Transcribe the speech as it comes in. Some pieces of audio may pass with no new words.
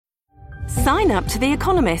Sign up to The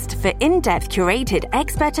Economist for in-depth curated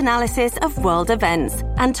expert analysis of world events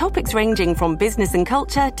and topics ranging from business and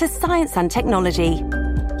culture to science and technology.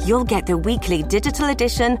 You'll get the weekly digital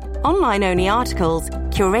edition, online-only articles,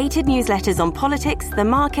 curated newsletters on politics, the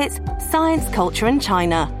markets, science, culture and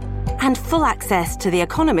China, and full access to The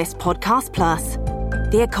Economist Podcast Plus.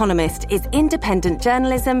 The Economist is independent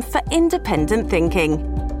journalism for independent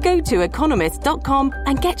thinking. Go to economist.com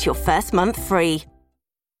and get your first month free.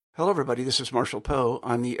 Hello, everybody. This is Marshall Poe.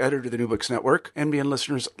 I'm the editor of the New Books Network. NBN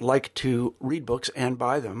listeners like to read books and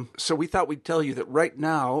buy them. So we thought we'd tell you that right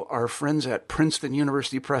now, our friends at Princeton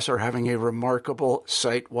University Press are having a remarkable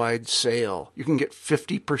site-wide sale. You can get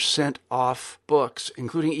 50% off books,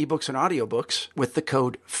 including ebooks and audiobooks, with the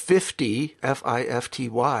code 50,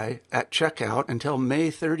 F-I-F-T-Y, at checkout until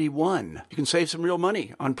May 31. You can save some real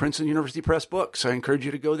money on Princeton University Press books. I encourage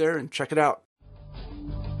you to go there and check it out.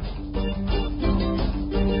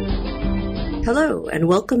 Hello, and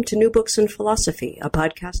welcome to New Books in Philosophy, a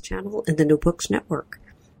podcast channel in the New Books Network.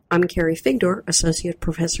 I'm Carrie Figdor, Associate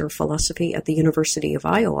Professor of Philosophy at the University of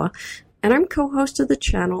Iowa, and I'm co-host of the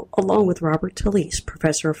channel along with Robert Talisse,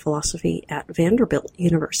 Professor of Philosophy at Vanderbilt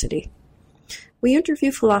University. We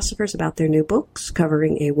interview philosophers about their new books,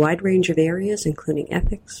 covering a wide range of areas including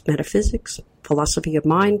ethics, metaphysics, philosophy of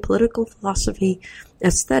mind, political philosophy,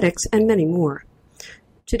 aesthetics, and many more.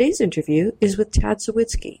 Today's interview is with Tad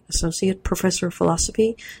Zawitsky, Associate Professor of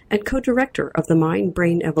Philosophy and co-director of the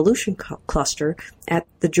Mind-Brain Evolution Cluster at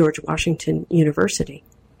the George Washington University.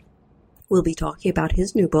 We'll be talking about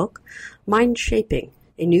his new book, Mind Shaping,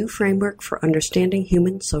 a New Framework for Understanding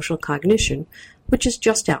Human Social Cognition, which is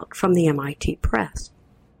just out from the MIT Press.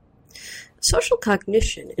 Social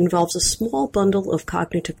cognition involves a small bundle of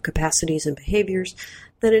cognitive capacities and behaviors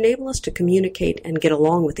that enable us to communicate and get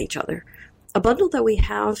along with each other, a bundle that we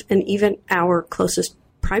have and even our closest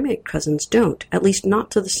primate cousins don't, at least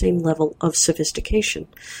not to the same level of sophistication.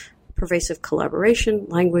 Pervasive collaboration,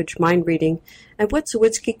 language, mind reading, and what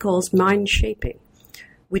Zawitsky calls mind shaping,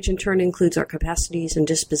 which in turn includes our capacities and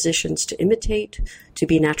dispositions to imitate, to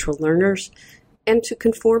be natural learners, and to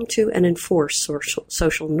conform to and enforce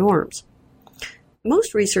social norms.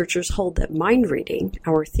 Most researchers hold that mind reading,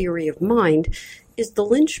 our theory of mind, is the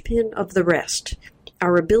linchpin of the rest.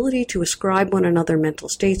 Our ability to ascribe one another mental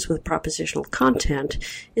states with propositional content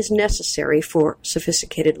is necessary for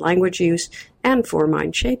sophisticated language use and for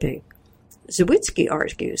mind shaping. Zawitsky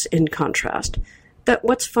argues, in contrast, that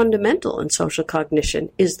what's fundamental in social cognition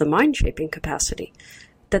is the mind shaping capacity,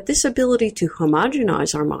 that this ability to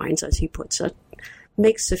homogenize our minds, as he puts it,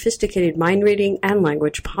 makes sophisticated mind reading and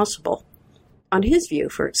language possible. On his view,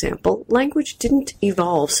 for example, language didn't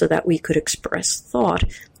evolve so that we could express thought.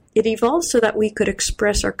 It evolved so that we could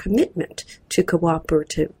express our commitment to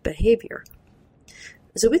cooperative behavior.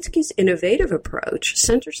 Zawitsky's innovative approach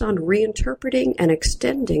centers on reinterpreting and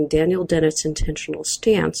extending Daniel Dennett's intentional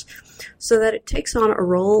stance so that it takes on a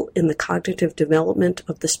role in the cognitive development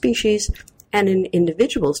of the species and in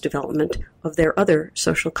individuals' development of their other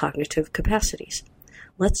social cognitive capacities.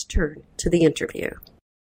 Let's turn to the interview.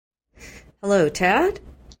 Hello, Tad.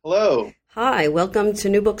 Hello. Hi, welcome to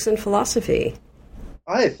New Books in Philosophy.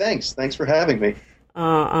 Hi, thanks. Thanks for having me.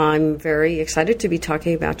 I'm very excited to be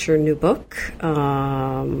talking about your new book,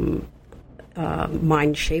 Mind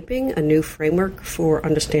Shaping, a New Framework for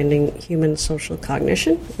Understanding Human Social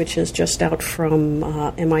Cognition, which is just out from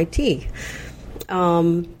MIT.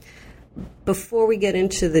 Before we get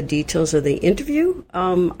into the details of the interview,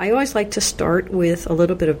 I always like to start with a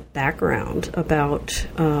little bit of background about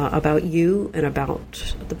you and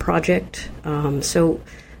about the project.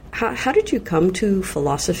 How did you come to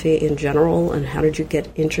philosophy in general, and how did you get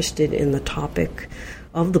interested in the topic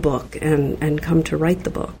of the book and come to write the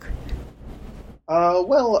book?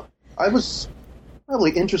 Well, I was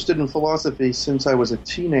probably interested in philosophy since I was a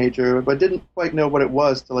teenager, but didn't quite know what it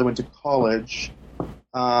was till I went to college.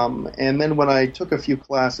 And then when I took a few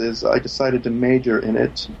classes, I decided to major in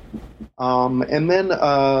it. And then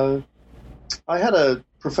I had a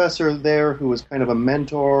professor there who was kind of a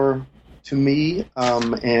mentor to me,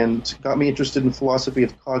 and got me interested in philosophy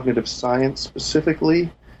of cognitive science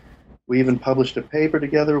specifically. We even published a paper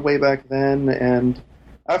together way back then, and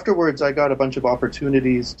afterwards I got a bunch of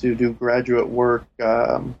opportunities to do graduate work,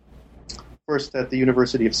 first at the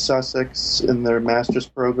University of Sussex in their master's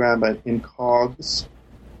program in COGS.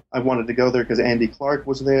 I wanted to go there because Andy Clark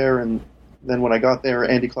was there, and then when I got there,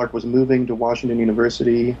 Andy Clark was moving to Washington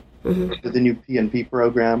University with the new P&P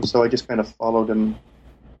program, so I just kind of followed him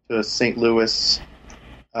to St. Louis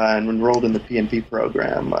and enrolled in the P&P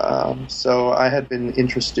program. So I had been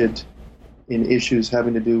interested in issues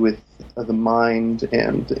having to do with the mind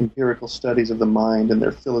and empirical studies of the mind and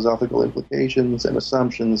their philosophical implications and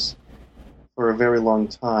assumptions for a very long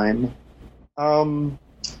time.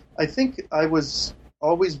 I think I was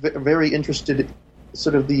always very interested,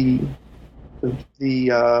 sort of the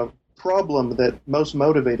problem that most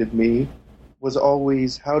motivated me was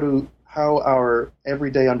always how our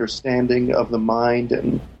everyday understanding of the mind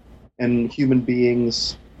and human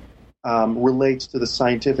beings relates to the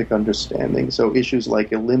scientific understanding. So issues like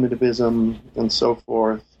eliminativism and so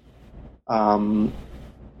forth. I'm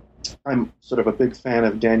sort of a big fan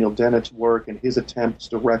of Daniel Dennett's work and his attempts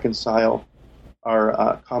to reconcile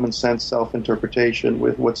our common sense self-interpretation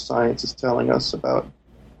with what science is telling us about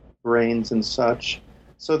brains and such.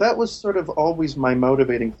 So that was sort of always my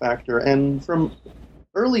motivating factor. And from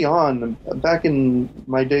early on, back in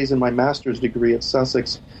my days in my master's degree at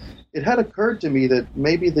Sussex, it had occurred to me that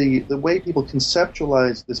maybe the way people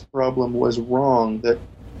conceptualized this problem was wrong, that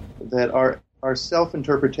our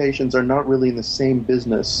self-interpretations are not really in the same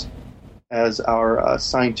business as our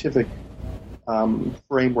scientific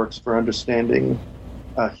frameworks for understanding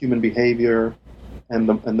human behavior and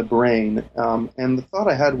the brain. And the thought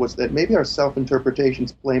I had was that maybe our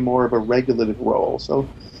self-interpretations play more of a regulative role. So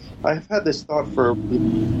I've had this thought for,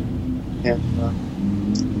 and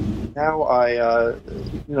now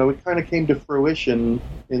it kind of came to fruition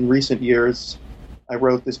in recent years. I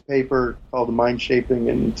wrote this paper called Mind Shaping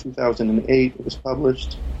in 2008. It was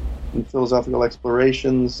published in Philosophical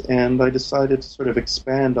Explorations, and I decided to sort of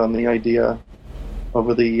expand on the idea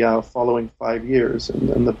over the following 5 years,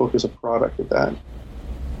 and the book is a product of that.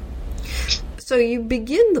 So you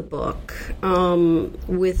begin the book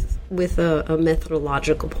with a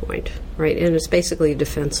methodological point, right? And it's basically a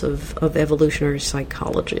defense of evolutionary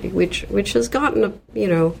psychology, which has gotten a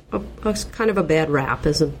kind of a bad rap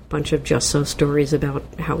as a bunch of just so stories about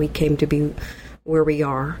how we came to be where we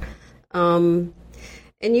are. And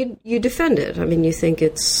you defend it. I mean, you think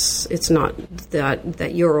it's not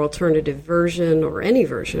that your alternative version, or any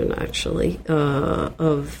version actually,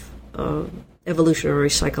 of evolutionary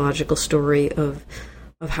psychological story of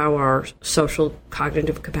how our social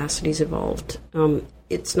cognitive capacities evolved.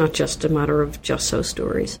 It's not just a matter of just so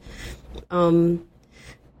stories.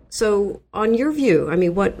 So, on your view, I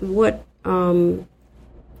mean,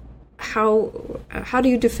 how do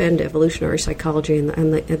you defend evolutionary psychology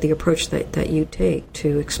and the approach that you take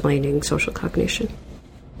to explaining social cognition?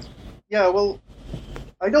 Yeah, well,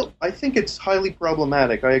 I think it's highly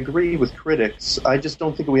problematic. I agree with critics. I just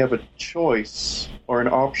don't think we have a choice or an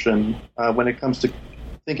option when it comes to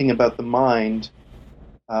thinking about the mind.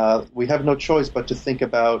 We have no choice but to think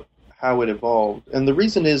about how it evolved. And the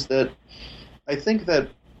reason is that I think that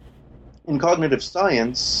in cognitive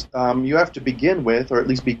science, you have to begin with, or at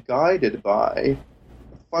least be guided by,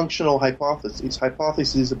 functional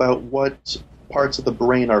hypotheses about what parts of the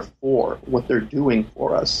brain are for, what they're doing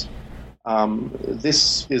for us.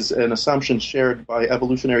 This is an assumption shared by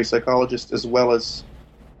evolutionary psychologists as well as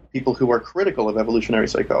people who are critical of evolutionary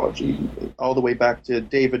psychology. All the way back to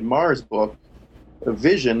David Marr's book,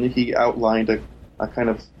 Vision, he outlined a kind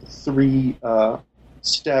of three-step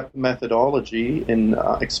methodology in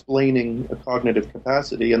explaining a cognitive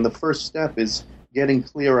capacity. And the first step is getting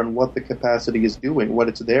clear on what the capacity is doing, what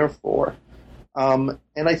it's there for. And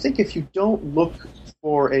I think if you don't look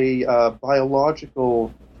for a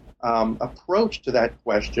biological approach to that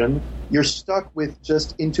question, you're stuck with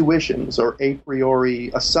just intuitions or a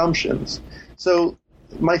priori assumptions. So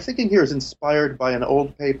my thinking here is inspired by an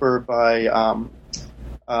old paper by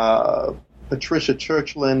Patricia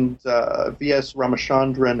Churchland, V.S.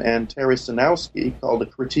 Ramachandran, and Terry Sinowski called A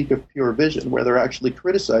Critique of Pure Vision, where they're actually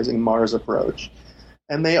criticizing Marr's approach.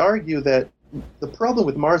 And they argue that the problem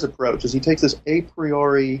with Marr's approach is he takes this a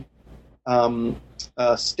priori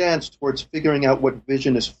stance towards figuring out what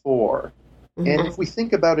vision is for. Mm-hmm. And if we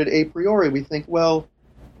think about it a priori, we think, well,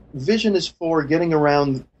 vision is for getting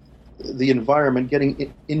around the environment,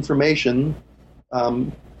 getting information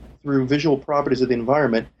through visual properties of the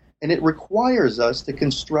environment, and it requires us to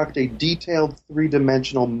construct a detailed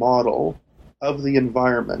three-dimensional model of the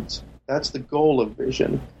environment. That's the goal of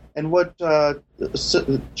vision. And what Churchland,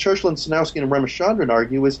 Sinowski, and Ramachandran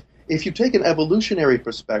argue is if you take an evolutionary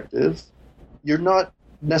perspective, you're not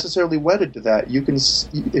necessarily wedded to that. You can,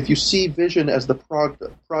 if you see vision as the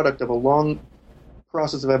product of a long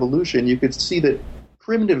process of evolution, you could see that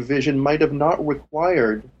primitive vision might have not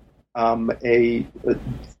required a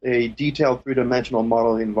detailed three-dimensional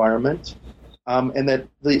model of the environment, and that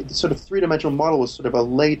the sort of three-dimensional model was sort of a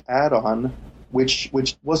late add-on, which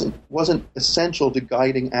wasn't essential to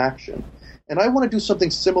guiding action. And I want to do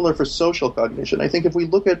something similar for social cognition. I think if we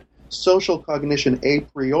look at social cognition a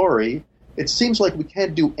priori, it seems like we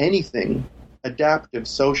can't do anything adaptive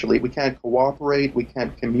socially. We can't cooperate, we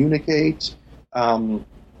can't communicate,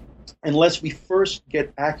 unless we first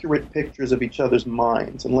get accurate pictures of each other's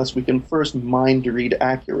minds, unless we can first mind read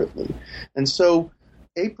accurately. And so,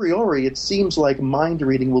 a priori, it seems like mind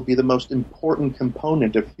reading will be the most important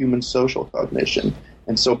component of human social cognition.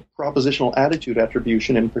 And so propositional attitude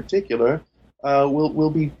attribution in particular will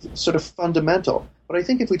be sort of fundamental. But I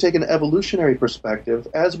think if we take an evolutionary perspective,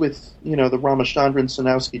 as with the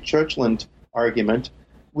Ramachandran-Sanowski-Churchland argument,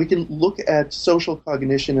 we can look at social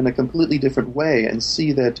cognition in a completely different way and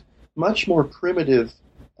see that much more primitive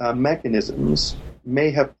mechanisms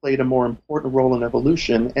may have played a more important role in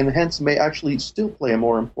evolution, and hence may actually still play a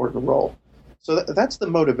more important role. So that's the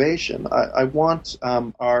motivation. I want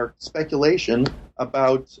our speculation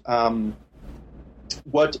about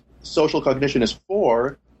what social cognition is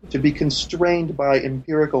for to be constrained by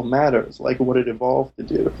empirical matters, like what it evolved to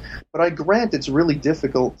do. But I grant it's really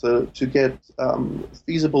difficult to get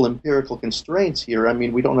feasible empirical constraints here. I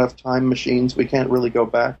mean, we don't have time machines. We can't really go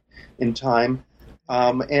back in time.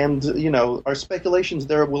 And our speculations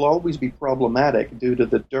there will always be problematic due to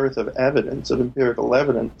the dearth of evidence, of empirical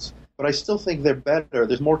evidence. But I still think they're better.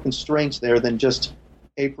 There's more constraints there than just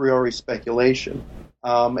a priori speculation.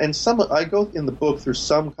 And I go in the book through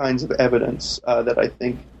some kinds of evidence that I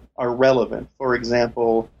think are relevant. For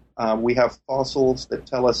example, we have fossils that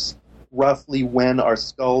tell us roughly when our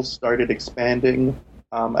skulls started expanding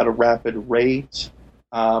at a rapid rate.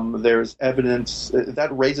 There's evidence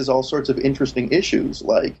that raises all sorts of interesting issues,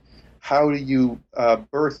 like how do you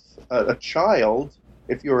birth a child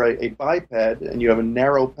if you're a biped and you have a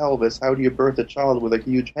narrow pelvis? How do you birth a child with a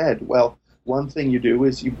huge head? Well, one thing you do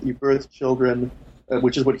is you birth children,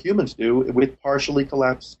 which is what humans do, with partially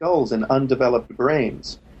collapsed skulls and undeveloped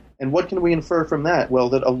brains. And what can we infer from that? Well,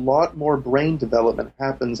 that a lot more brain development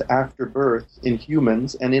happens after birth in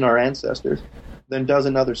humans and in our ancestors than does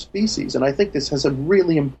in other species. And I think this has some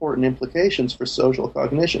really important implications for social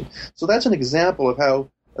cognition. So that's an example of how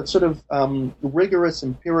a sort of rigorous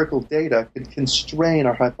empirical data could constrain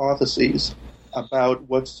our hypotheses about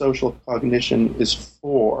what social cognition is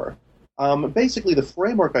for. Basically, the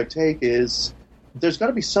framework I take is there's got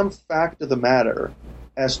to be some fact of the matter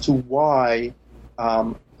as to why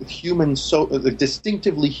the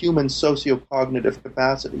distinctively human sociocognitive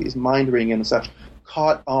capacities, mind reading and such,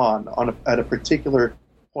 caught on at a particular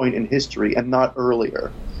point in history and not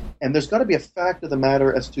earlier. And there's got to be a fact of the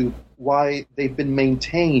matter as to why they've been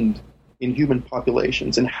maintained in human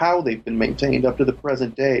populations and how they've been maintained up to the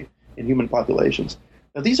present day in human populations.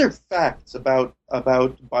 Now, these are facts about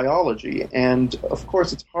biology, and of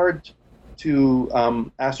course it's hard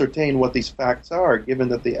to ascertain what these facts are, given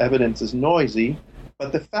that the evidence is noisy,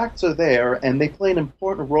 but the facts are there, and they play an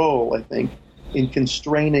important role, I think, in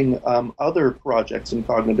constraining other projects in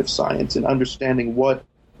cognitive science and understanding what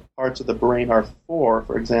parts of the brain are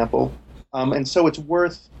for example. And so it's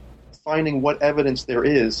worth finding what evidence there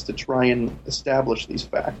is to try and establish these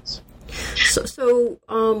facts. So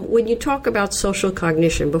when you talk about social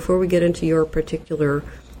cognition, before we get into your particular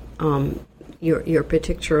your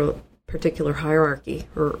particular hierarchy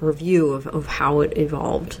or view of how it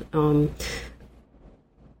evolved,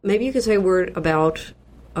 maybe you could say a word about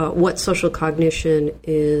what social cognition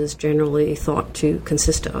is generally thought to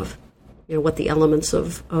consist of. You know, what the elements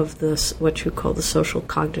of this, what you call the social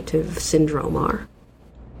cognitive syndrome are.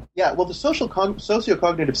 Yeah, well, the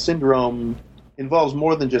sociocognitive syndrome involves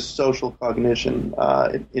more than just social cognition.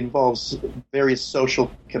 It involves various social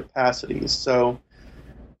capacities. So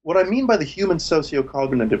what I mean by the human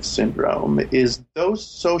sociocognitive syndrome is those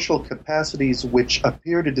social capacities which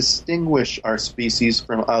appear to distinguish our species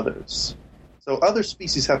from others. So other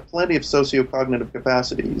species have plenty of sociocognitive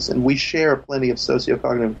capacities, and we share plenty of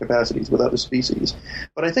sociocognitive capacities with other species.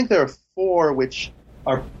 But I think there are four which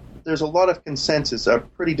there's a lot of consensus, are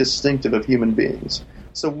pretty distinctive of human beings.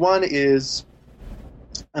 So one is,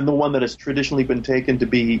 and the one that has traditionally been taken to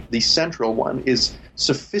be the central one, is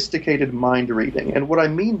sophisticated mind reading. And what I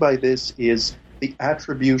mean by this is the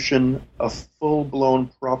attribution of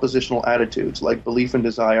full-blown propositional attitudes like belief and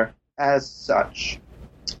desire as such.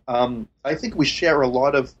 I think we share a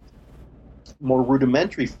lot of more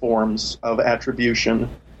rudimentary forms of attribution,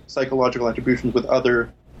 psychological attributions, with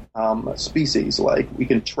other species. Like we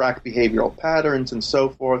can track behavioral patterns and so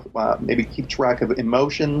forth, maybe keep track of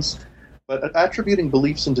emotions. But attributing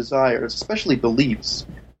beliefs and desires, especially beliefs,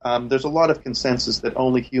 there's a lot of consensus that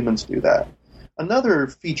only humans do that. Another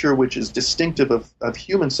feature which is distinctive of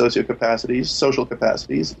human social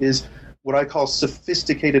capacities, is what I call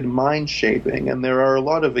sophisticated mind shaping. And there are a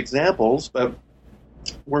lot of examples, but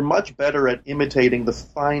we're much better at imitating the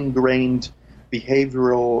fine-grained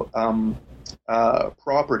behavioral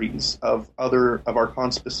properties of our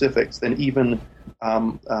conspecifics than even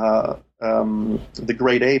the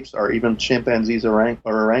great apes are, even chimpanzees or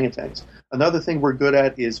orangutans. Another thing we're good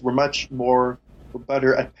at is we're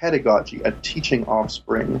better at pedagogy, at teaching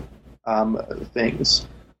offspring things.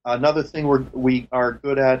 Another thing we are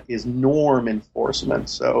good at is norm enforcement.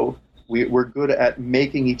 So we're good at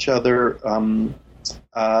making each other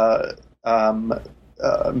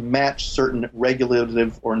match certain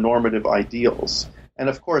regulative or normative ideals. And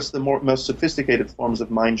of course, the most sophisticated forms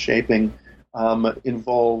of mind shaping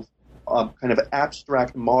involve kind of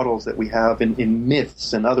abstract models that we have in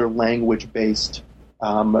myths and other language-based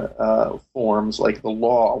forms, like the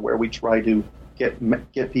law, where we try to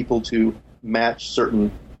get people to match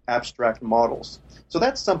certain abstract models. So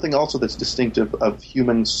that's something also that's distinctive of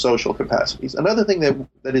human social capacities. Another thing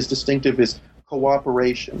that is distinctive is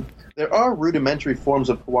cooperation. There are rudimentary forms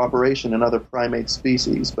of cooperation in other primate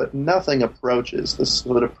species, but nothing approaches the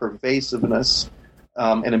sort of pervasiveness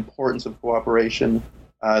and importance of cooperation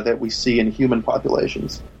that we see in human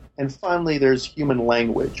populations. And finally, there's human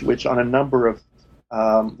language, which on a number of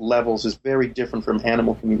levels is very different from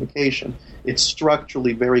animal communication. It's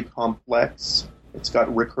structurally very complex. It's got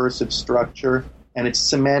recursive structure, and it's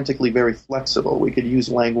semantically very flexible. We could use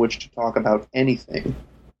language to talk about anything,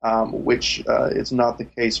 which is not the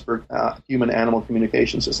case for human-animal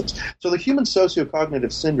communication systems. So the human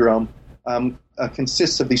sociocognitive syndrome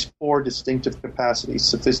consists of these four distinctive capacities: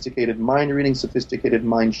 sophisticated mind reading, sophisticated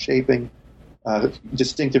mind shaping,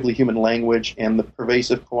 distinctively human language, and the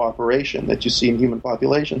pervasive cooperation that you see in human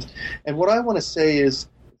populations. And what I want to say is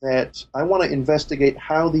that I want to investigate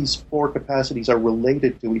how these four capacities are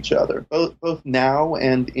related to each other, both now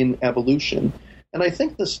and in evolution. And I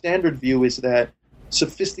think the standard view is that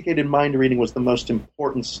sophisticated mind reading was the most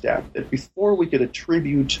important step, that before we could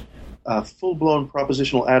attribute full-blown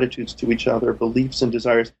propositional attitudes to each other, beliefs and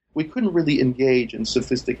desires, we couldn't really engage in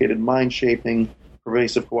sophisticated mind shaping,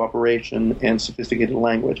 pervasive cooperation, and sophisticated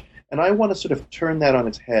language. And I want to sort of turn that on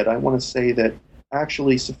its head. I want to say that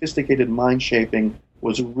actually sophisticated mind shaping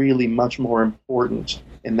was really much more important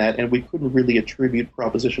in that, and we couldn't really attribute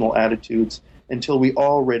propositional attitudes until we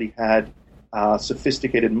already had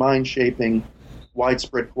sophisticated mind shaping,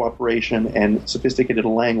 widespread cooperation, and sophisticated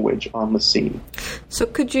language on the scene. So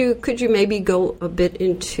could you maybe go a bit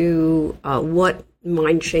into what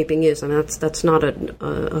mind shaping is? And that's not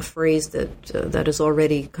a phrase that is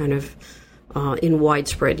already kind of in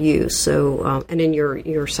widespread use. So and in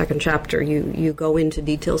your second chapter, you go into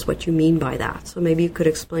details what you mean by that. So maybe you could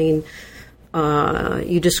explain.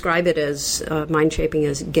 You describe it as mind shaping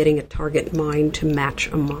as getting a target mind to match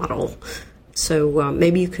a model. So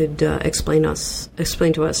maybe you could explain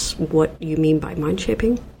to us what you mean by mind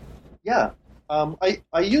shaping. Yeah,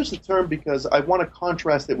 I use the term because I want to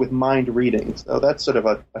contrast it with mind reading. So that's sort of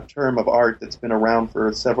a term of art that's been around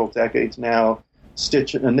for several decades now.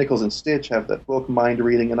 Nichols and Stitch have that book, Mind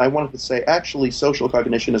Reading, and I wanted to say actually social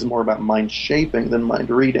cognition is more about mind shaping than mind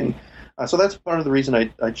reading. So that's part of the reason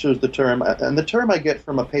I chose the term. And the term I get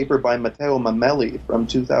from a paper by Matteo Mameli from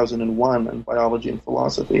 2001 in Biology and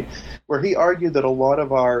Philosophy, where he argued that a lot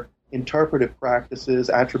of our interpretive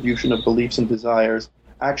practices, attribution of beliefs and desires,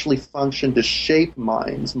 actually function to shape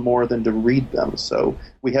minds more than to read them. So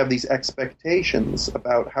we have these expectations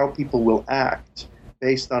about how people will act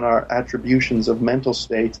based on our attributions of mental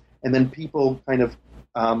states, and then people kind of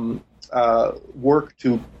work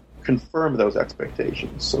to confirm those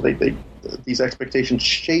expectations. So these expectations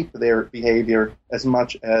shape their behavior as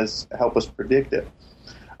much as help us predict it.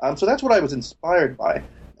 So that's what I was inspired by.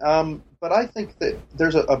 But I think that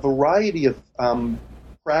there's a variety of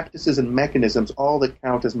practices and mechanisms, all that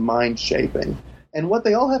count as mind shaping. And what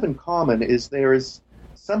they all have in common is there is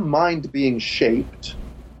some mind being shaped.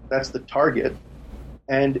 That's the target.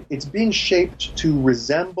 And it's being shaped to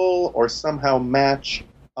resemble or somehow match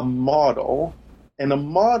a model. And a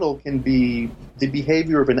model can be the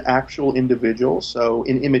behavior of an actual individual. So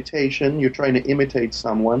in imitation, you're trying to imitate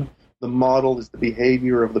someone. The model is the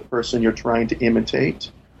behavior of the person you're trying to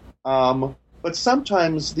imitate. But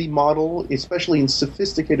sometimes the model, especially in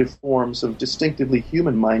sophisticated forms of distinctively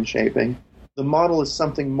human mind shaping, the model is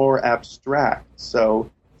something more abstract.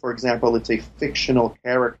 So, for example, it's a fictional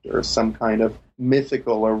character, some kind of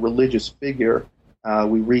mythical or religious figure.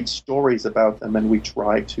 We read stories about them and we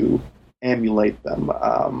try to emulate them.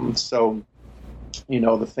 So,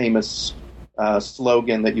 the famous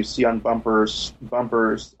slogan that you see on bumpers,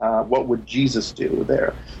 what would Jesus do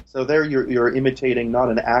there? So there you're imitating not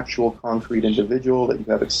an actual concrete individual that you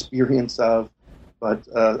have experience of, but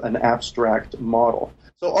an abstract model.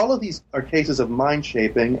 So all of these are cases of mind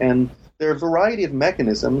shaping, and there are a variety of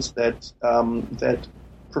mechanisms that that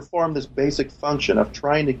perform this basic function of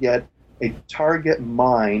trying to get a target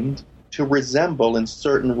mind to resemble, in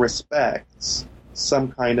certain respects,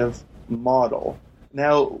 some kind of model.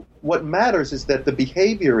 Now, what matters is that the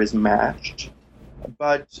behavior is matched,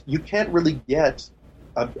 but you can't really get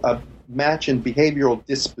a match in behavioral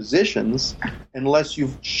dispositions unless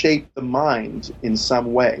you've shaped the mind in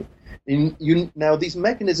some way. Now, these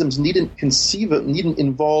mechanisms needn't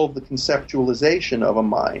involve the conceptualization of a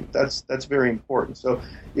mind. That's very important. So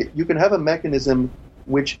you can have a mechanism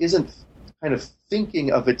which isn't kind of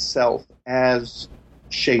thinking of itself as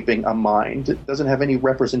shaping a mind. It doesn't have any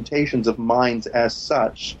representations of minds as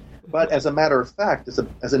such. But as a matter of fact,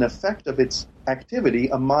 as an effect of its activity,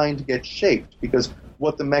 a mind gets shaped, because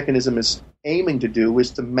what the mechanism is aiming to do is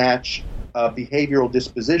to match a behavioral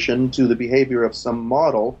disposition to the behavior of some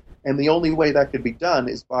model. And the only way that could be done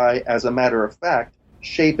is by, as a matter of fact,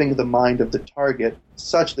 shaping the mind of the target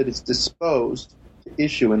such that it's disposed to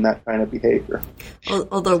issue in that kind of behavior.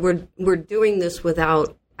 Although we're doing this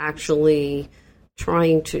without actually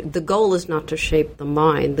trying to, the goal is not to shape the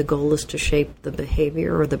mind, the goal is to shape the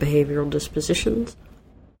behavior or the behavioral dispositions.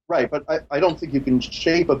 Right, but I don't think you can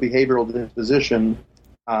shape a behavioral disposition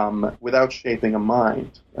without shaping a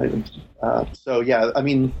mind. Right? So yeah, I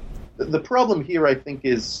mean, the problem here, I think,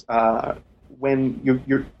 is when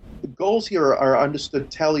the goals here are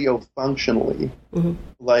understood teleofunctionally,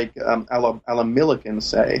 like a la Millikan,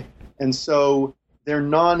 say, and so they're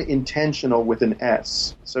non-intentional with an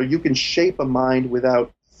S. So you can shape a mind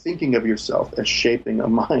without thinking of yourself as shaping a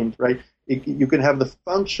mind, right? You can have the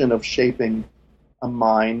function of shaping a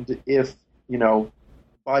mind if,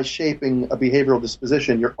 by shaping a behavioral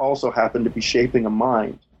disposition, you also happen to be shaping a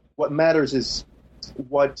mind. What matters is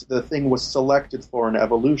what the thing was selected for in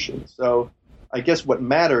evolution. So I guess what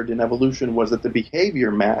mattered in evolution was that the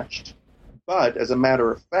behavior matched. But as a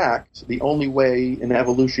matter of fact, the only way in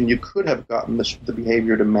evolution you could have gotten the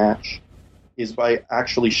behavior to match is by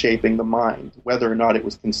actually shaping the mind, whether or not it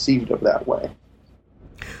was conceived of that way.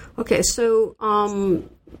 Okay, so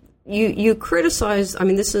you criticize. I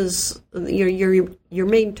mean, this is your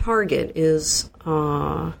main target is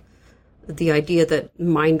the idea that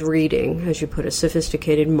mind reading, as you put it,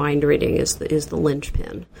 sophisticated mind reading is the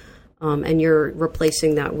linchpin. And you're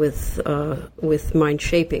replacing that with mind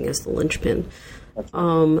shaping as the linchpin.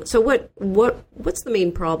 So what's the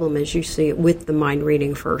main problem as you see it with the mind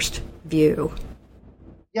reading first view?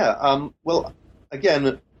 Yeah. Well,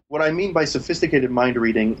 again, what I mean by sophisticated mind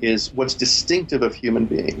reading is what's distinctive of human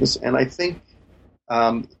beings, and I think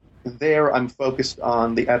there I'm focused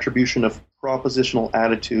on the attribution of propositional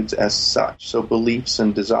attitudes as such, so beliefs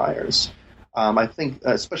and desires. I think,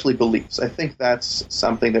 especially beliefs, I think that's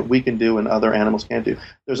something that we can do and other animals can't do.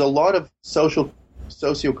 There's a lot of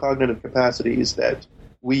sociocognitive capacities that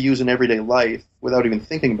we use in everyday life without even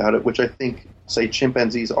thinking about it, which I think, say,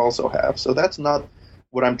 chimpanzees also have. So that's not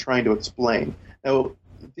what I'm trying to explain. Now,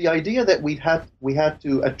 the idea that we had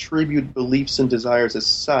to attribute beliefs and desires as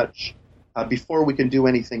such before we can do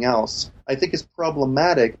anything else, I think is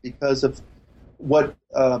problematic because of what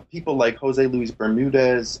people like Jose Luis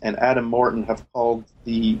Bermudez and Adam Morton have called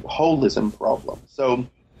the holism problem. So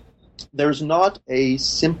there's not a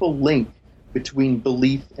simple link between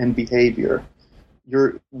belief and behavior.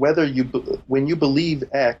 When you believe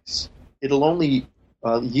X, it'll only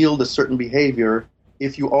yield a certain behavior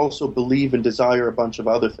if you also believe and desire a bunch of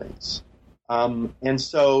other things. And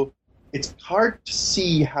so it's hard to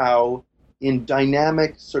see how in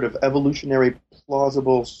dynamic sort of evolutionary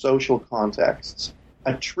plausible social contexts,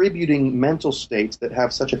 attributing mental states that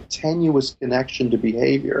have such a tenuous connection to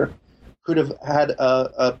behavior could have had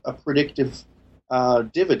a predictive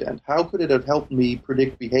dividend. How could it have helped me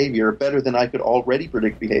predict behavior better than I could already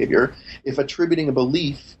predict behavior if attributing a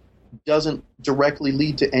belief doesn't directly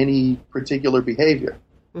lead to any particular behavior?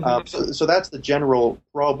 So that's the general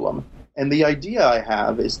problem. And the idea I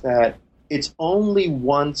have is that it's only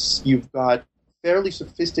once you've got fairly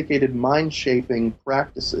sophisticated mind-shaping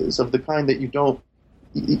practices of the kind that you don't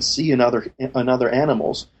see in other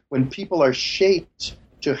animals, when people are shaped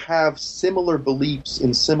to have similar beliefs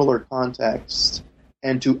in similar contexts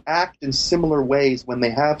and to act in similar ways when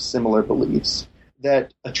they have similar beliefs,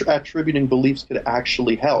 that attributing beliefs could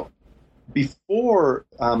actually help. Before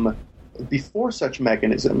such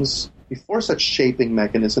mechanisms, before such shaping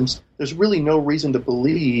mechanisms, there's really no reason to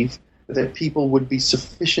believe that people would be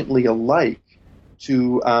sufficiently alike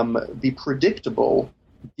to be predictable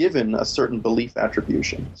given a certain belief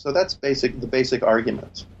attribution. So that's the basic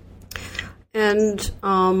argument. And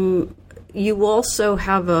you also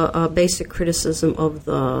have a basic criticism of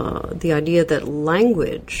the idea that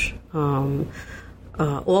language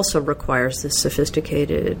also requires this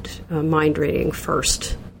sophisticated mind reading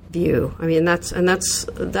first view. I mean, that's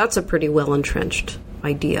a pretty well entrenched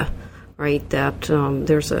idea, right? That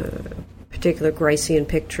there's a particular Gricean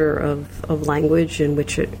picture of language in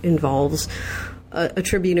which it involves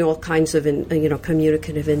attributing all kinds of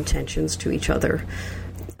communicative intentions to each other.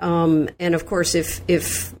 And of course,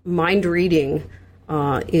 if mind reading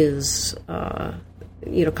comes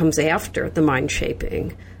after the mind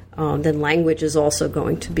shaping, then language is also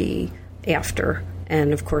going to be after.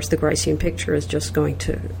 And of course, the Gricean picture is just going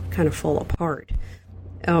to kind of fall apart.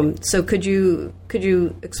 So could you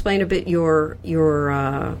explain a bit your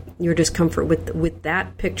discomfort with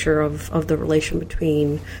that picture of the relation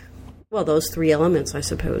between, well, those three elements, I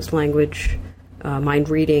suppose: language, mind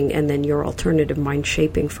reading, and then your alternative mind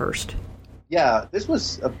shaping first? Yeah, this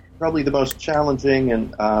was probably the most challenging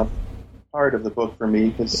and part of the book for me,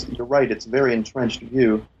 because you're right, it's a very entrenched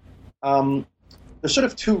view. There's sort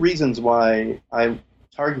of two reasons why I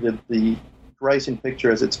targeted the Gricean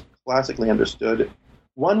picture as it's classically understood.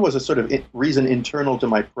 One was a sort of reason internal to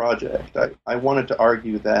my project. I wanted to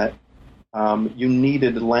argue that you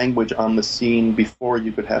needed language on the scene before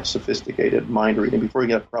you could have sophisticated mind reading, before you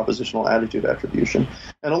get propositional attitude attribution.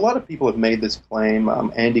 And a lot of people have made this claim.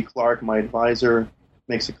 Andy Clark, my advisor,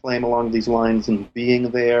 makes a claim along these lines in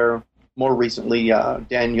Being There. More recently,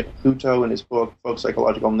 Daniel Hutto, in his book, Folk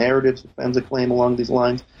Psychological Narratives, defends a claim along these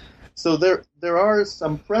lines. So there are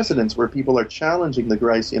some precedents where people are challenging the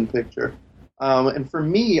Gricean picture. And for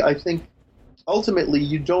me, I think ultimately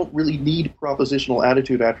you don't really need propositional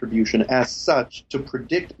attitude attribution as such to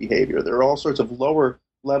predict behavior. There are all sorts of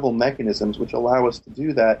lower-level mechanisms which allow us to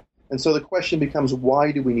do that. And so the question becomes,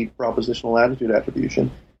 why do we need propositional attitude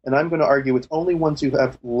attribution? And I'm going to argue it's only once you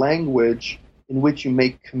have language in which you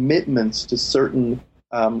make commitments to certain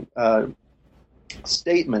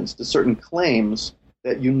statements, to certain claims,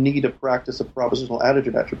 that you need a practice of propositional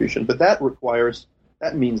attitude attribution. But that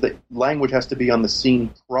means that language has to be on the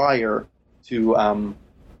scene prior to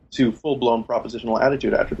full-blown propositional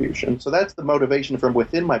attitude attribution. So that's the motivation from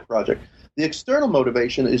within my project. The external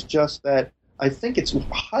motivation is just that I think it's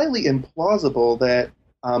highly implausible that,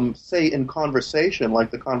 say, in conversation, like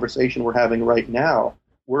the conversation we're having right now,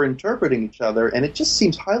 we're interpreting each other, and it just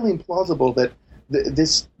seems highly implausible that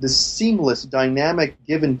this seamless, dynamic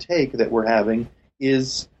give and take that we're having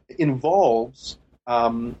involves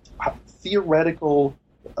theoretical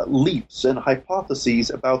leaps and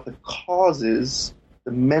hypotheses about the causes,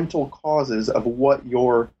 the mental causes of what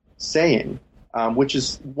you're saying, which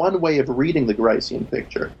is one way of reading the Gricean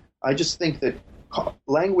picture. I just think that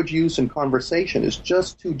language use in conversation is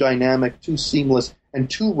just too dynamic, too seamless, and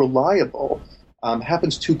too reliable,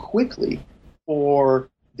 happens too quickly for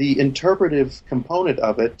the interpretive component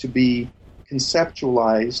of it to be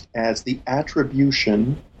conceptualized as the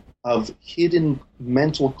attribution of hidden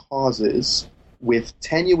mental causes with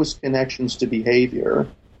tenuous connections to behavior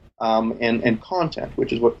and content,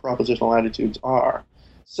 which is what propositional attitudes are.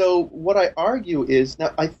 So what I argue is,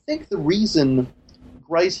 now I think the reason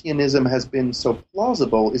Griceanism has been so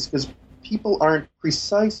plausible is because people aren't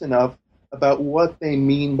precise enough about what they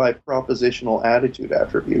mean by propositional attitude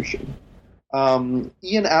attribution. Ian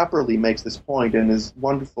Apperly makes this point in his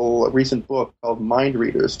wonderful recent book called Mind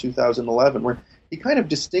Readers, 2011, where he kind of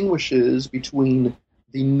distinguishes between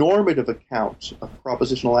the normative account of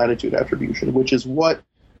propositional attitude attribution, which is what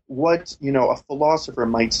a philosopher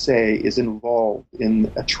might say is involved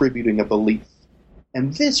in attributing a belief.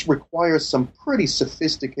 And this requires some pretty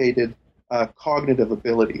sophisticated cognitive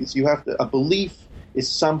abilities. A belief is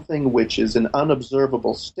something which is an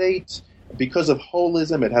unobservable state. Because of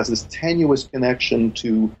holism, it has this tenuous connection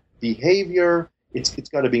to behavior. It's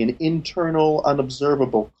got to be an internal,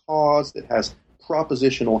 unobservable cause that has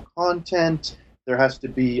propositional content. There has to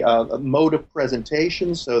be a mode of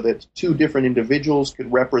presentation so that two different individuals could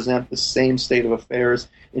represent the same state of affairs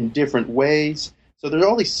in different ways. So there are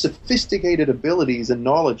all these sophisticated abilities and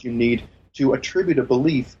knowledge you need to attribute a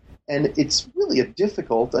belief. And it's really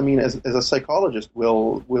difficult, as a psychologist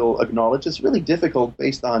will acknowledge, it's really difficult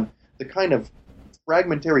based on the kind of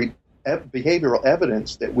fragmentary behavioral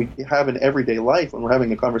evidence that we have in everyday life when we're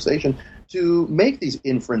having a conversation to make these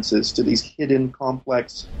inferences to these hidden,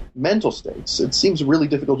 complex mental states. It seems really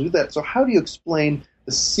difficult to do that. So how do you explain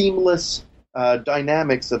the seamless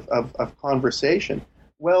dynamics of conversation?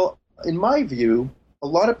 Well, in my view, a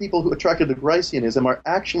lot of people who are attracted to Griceanism are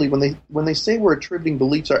actually, when they say we're attributing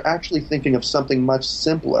beliefs, are actually thinking of something much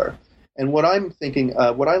simpler. And what I'm thinking,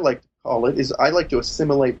 what I like to call it is I like to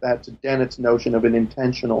assimilate that to Dennett's notion of an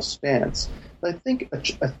intentional stance. I think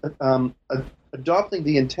adopting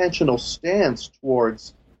the intentional stance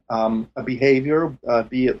towards a behavior,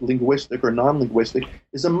 be it linguistic or non-linguistic,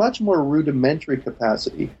 is a much more rudimentary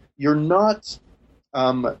capacity. You're not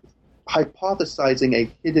hypothesizing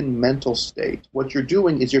a hidden mental state. What you're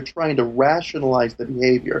doing is you're trying to rationalize the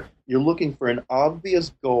behavior. You're looking for an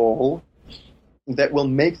obvious goal that will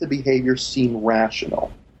make the behavior seem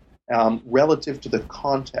rational relative to the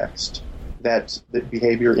context that the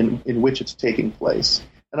behavior in which it's taking place.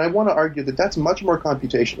 And I want to argue that that's much more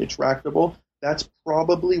computationally tractable. That's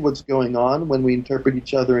probably what's going on when we interpret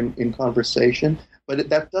each other in conversation, but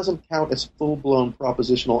that doesn't count as full-blown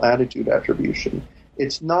propositional attitude attribution.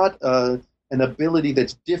 It's not an ability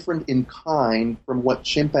that's different in kind from what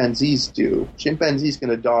chimpanzees do. Chimpanzees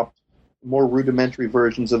can adopt more rudimentary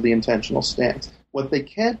versions of the intentional stance. What they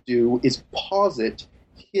can't do is posit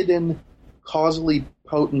hidden, causally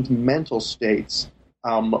potent mental states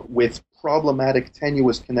with problematic,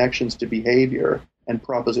 tenuous connections to behavior and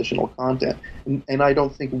propositional content. And I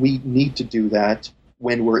don't think we need to do that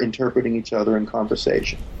when we're interpreting each other in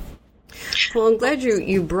conversation. Well, I'm glad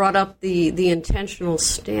you brought up the intentional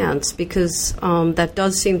stance, because that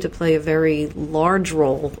does seem to play a very large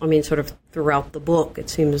role. I mean, sort of throughout the book, it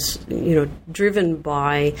seems, driven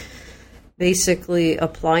by basically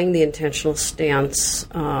applying the intentional stance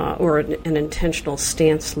or an intentional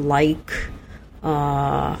stance-like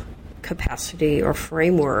capacity or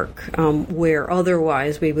framework, where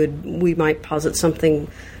otherwise we might posit something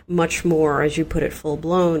much more, as you put it,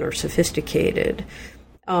 full-blown or sophisticated.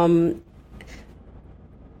 And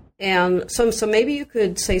so maybe you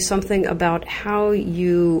could say something about how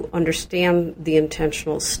you understand the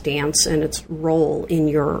intentional stance and its role in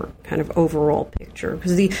your kind of overall picture.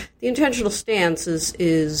 Because the intentional stance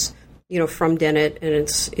is from Dennett, and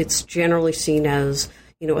it's generally seen as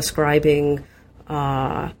ascribing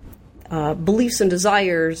beliefs and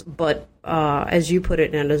desires, but as you put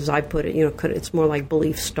it and as I put it, it's more like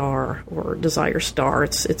belief star or desire star.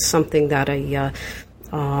 It's something that a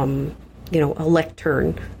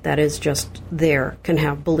lectern that is just there can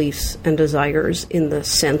have beliefs and desires in the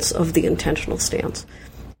sense of the intentional stance.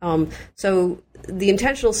 So the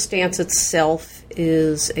intentional stance itself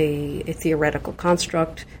is a theoretical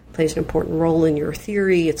construct, plays an important role in your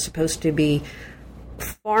theory. It's supposed to be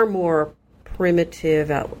far more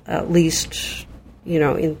primitive, at least,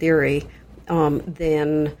 in theory,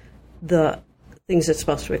 than the things it's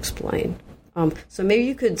supposed to explain. So maybe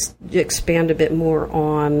you could expand a bit more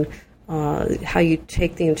on how you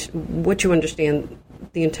take what you understand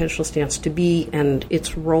the intentional stance to be and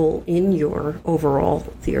its role in your overall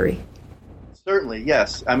theory. Certainly,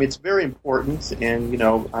 yes. I mean, it's very important, and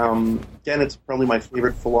Dennett's probably my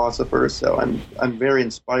favorite philosopher, so I'm very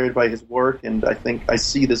inspired by his work, and I think I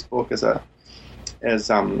see this book as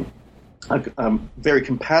very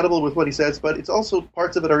compatible with what he says, but it's also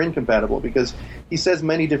parts of it are incompatible because he says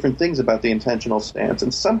many different things about the intentional stance,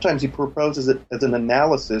 and sometimes he proposes it as an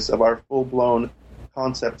analysis of our full-blown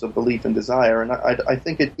concepts of belief and desire, and I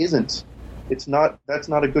think it isn't. That's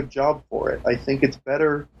not a good job for it. I think it's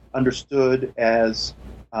better understood as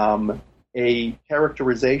a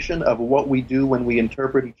characterization of what we do when we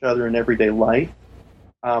interpret each other in everyday life,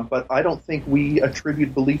 but I don't think we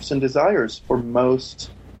attribute beliefs and desires for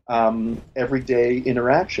most everyday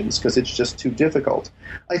interactions because it's just too difficult.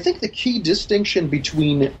 I think the key distinction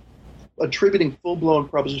between attributing full-blown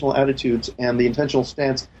propositional attitudes and the intentional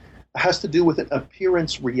stance has to do with an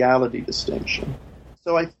appearance-reality distinction.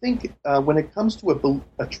 So I think when it comes to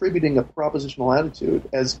attributing a propositional attitude,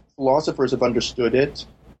 as philosophers have understood it,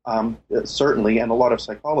 certainly, and a lot of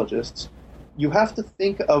psychologists, you have to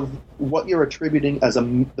think of what you're attributing as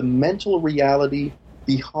the mental reality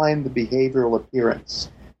behind the behavioral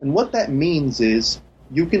appearance. And what that means is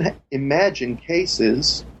you can imagine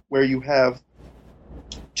cases where you have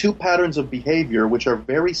two patterns of behavior which are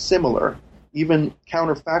very similar, even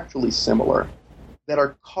counterfactually similar, that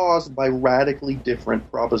are caused by radically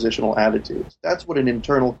different propositional attitudes. That's what an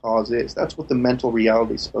internal cause is. That's what the mental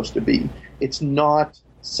reality is supposed to be. It's not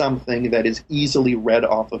something that is easily read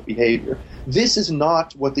off of behavior. This is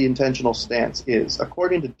not what the intentional stance is.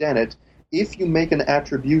 According to Dennett, if you make an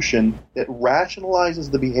attribution that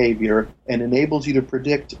rationalizes the behavior and enables you to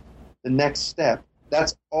predict the next step,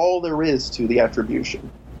 that's all there is to the attribution.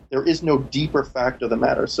 There is no deeper fact of the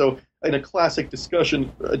matter. So in a classic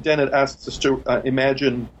discussion, Dennett asks us to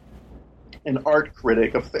imagine an art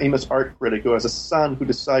critic, a famous art critic who has a son who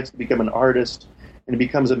decides to become an artist and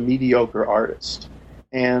becomes a mediocre artist.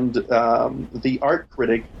 And the art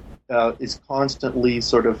critic is constantly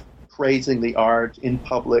sort of praising the art in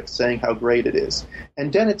public, saying how great it is.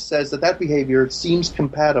 And Dennett says that behavior seems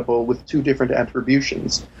compatible with two different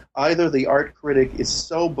attributions. Either the art critic is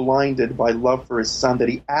so blinded by love for his son that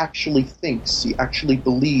he actually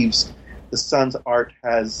believes the son's art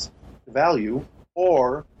has value,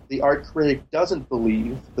 or the art critic doesn't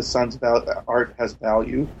believe the son's art has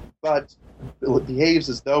value, but behaves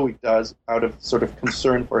as though he does out of sort of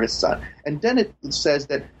concern for his son. And Dennett says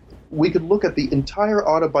that we could look at the entire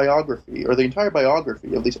autobiography, or the entire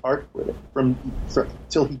biography of this art critic from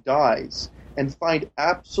till he dies, and find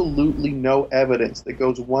absolutely no evidence that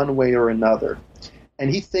goes one way or another. And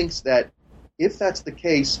he thinks that if that's the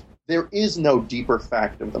case, there is no deeper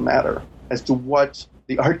fact of the matter as to what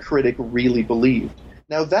the art critic really believed.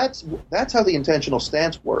 Now, that's how the intentional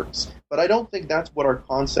stance works, but I don't think that's what our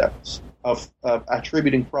concepts of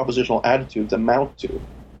attributing propositional attitudes amount to,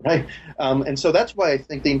 right? And so that's why I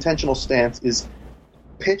think the intentional stance is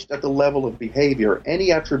pitched at the level of behavior.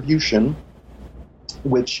 Any attribution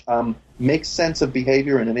which makes sense of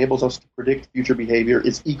behavior and enables us to predict future behavior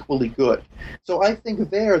is equally good. So I think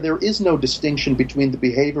there is no distinction between the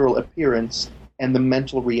behavioral appearance and the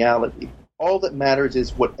mental reality. All that matters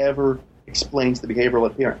is whatever explains the behavioral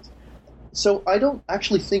appearance. So I don't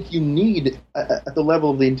actually think you need, at the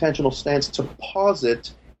level of the intentional stance, to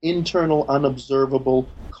posit internal, unobservable,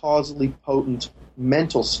 causally potent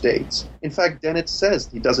mental states. In fact, Dennett says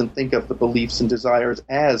he doesn't think of the beliefs and desires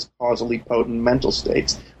as causally potent mental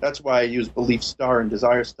states. That's why I use belief star and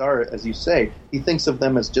desire star, as you say. He thinks of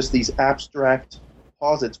them as just these abstract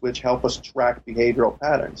posits which help us track behavioral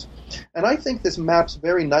patterns. And I think this maps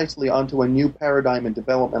very nicely onto a new paradigm in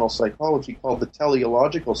developmental psychology called the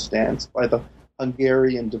teleological stance by the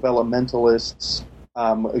Hungarian developmentalists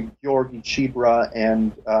György Csibra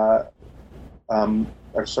and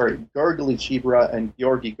Gergely Csibra and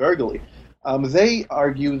György Gergely. They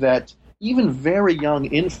argue that even very young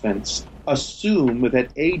infants assume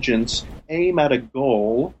that agents aim at a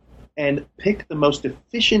goal and pick the most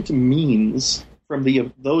efficient means from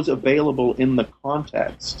those available in the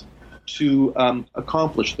context to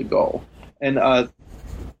accomplish the goal. And I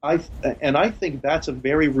think that's a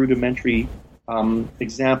very rudimentary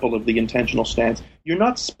example of the intentional stance. You're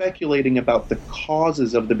not speculating about the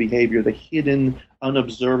causes of the behavior, the hidden,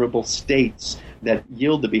 unobservable states that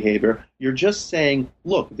yield the behavior. You're just saying,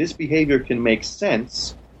 look, this behavior can make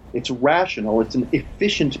sense. It's rational. It's an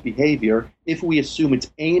efficient behavior if we assume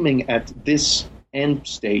it's aiming at this end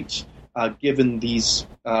state given these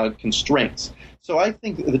constraints. So I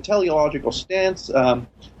think the teleological stance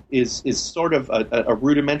is sort of a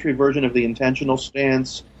rudimentary version of the intentional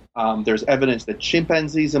stance. There's evidence that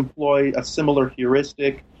chimpanzees employ a similar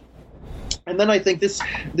heuristic. And then I think this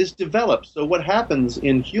develops. So what happens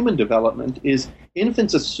in human development is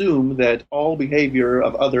infants assume that all behavior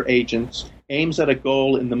of other agents aims at a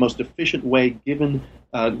goal in the most efficient way given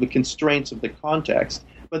the constraints of the context.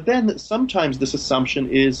 But then sometimes this assumption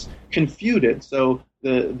is confuted. So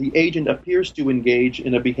the agent appears to engage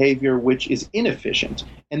in a behavior which is inefficient.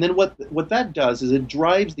 And then what that does is it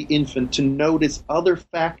drives the infant to notice other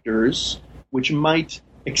factors which might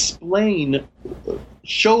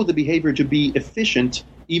show the behavior to be efficient,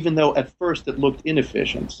 even though at first it looked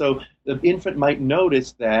inefficient. So the infant might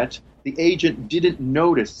notice that the agent didn't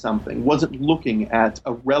notice something, wasn't looking at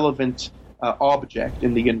a relevant object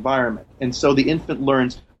in the environment. And so the infant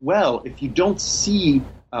learns, well, if you don't see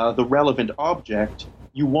the relevant object,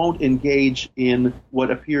 you won't engage in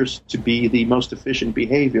what appears to be the most efficient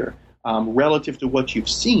behavior. Relative to what you've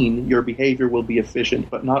seen, your behavior will be efficient,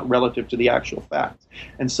 but not relative to the actual fact.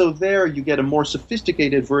 And so there you get a more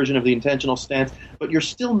sophisticated version of the intentional stance, but you're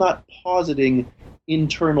still not positing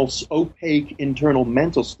opaque internal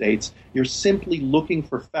mental states. You're simply looking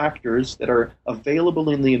for factors that are available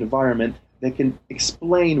in the environment that can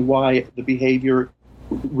explain why the behavior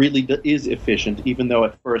really is efficient, even though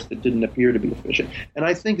at first it didn't appear to be efficient. And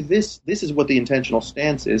I think this is what the intentional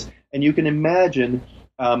stance is. And you can imagine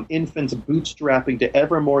infants bootstrapping to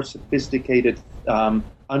ever more sophisticated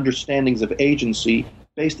understandings of agency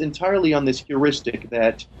based entirely on this heuristic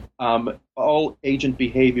that all agent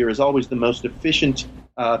behavior is always the most efficient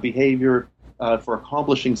behavior for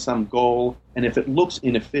accomplishing some goal. And if it looks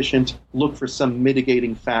inefficient, look for some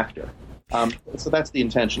mitigating factor. So that's the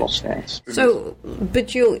intentional stance. So,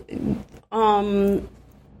 but you,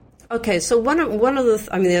 okay. So one of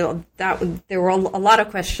the, there were a lot of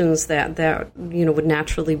questions that would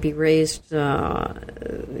naturally be raised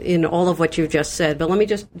in all of what you've just said. But let me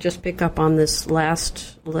just pick up on this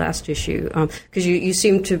last issue because you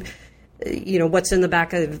seem to, what's in the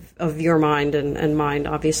back of your mind and mind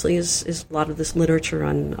obviously is a lot of this literature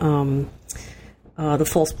on the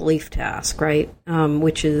false belief task, right?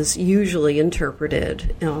 Which is usually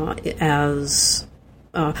interpreted as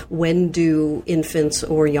when do infants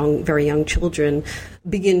or very young children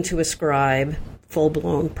begin to ascribe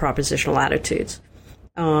full-blown propositional attitudes.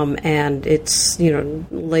 And it's,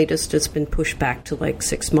 latest it's been pushed back to like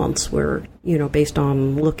 6 months where, based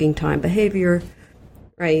on looking time behavior,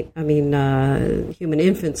 right? I mean, human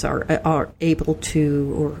infants are able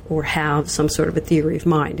to or have some sort of a theory of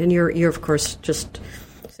mind. And you're of course just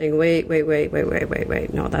saying, wait.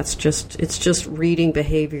 No, it's just reading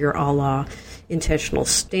behavior a la intentional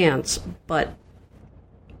stance. But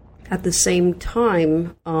at the same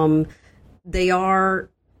time, they are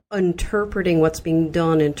interpreting what's being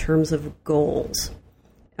done in terms of goals.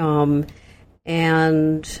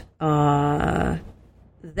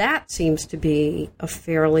 That seems to be a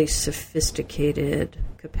fairly sophisticated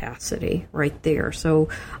capacity right there. So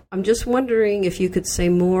I'm just wondering if you could say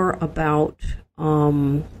more about,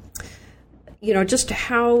 just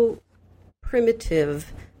how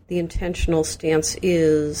primitive the intentional stance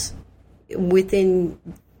is within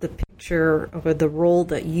the picture or the role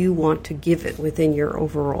that you want to give it within your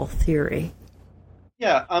overall theory.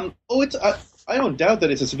 Yeah. I don't doubt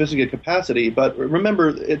that it's a sophisticated capacity, but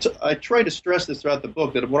remember, I try to stress this throughout the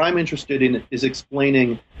book, that what I'm interested in is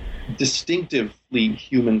explaining distinctively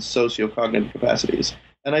human sociocognitive capacities.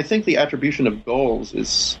 And I think the attribution of goals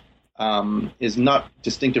is not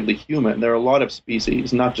distinctively human. There are a lot of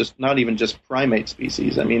species, not even just primate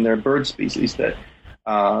species. I mean, there are bird species that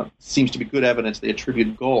seems to be good evidence they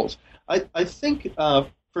attribute goals. I think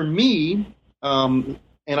for me, and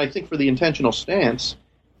I think for the intentional stance,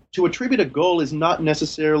 to attribute a goal is not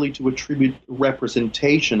necessarily to attribute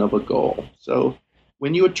representation of a goal. So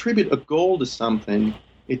when you attribute a goal to something,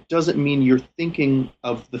 it doesn't mean you're thinking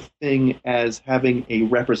of the thing as having a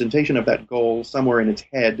representation of that goal somewhere in its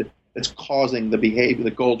head that's causing the behavior,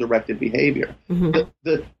 the goal-directed behavior. Mm-hmm.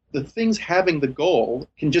 The things having the goal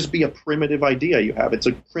can just be a primitive idea you have. It's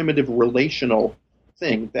a primitive relational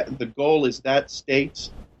thing. That the goal is that state,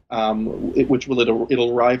 which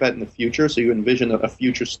it'll arrive at in the future. So you envision a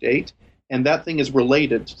future state, and that thing is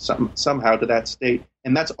related somehow to that state,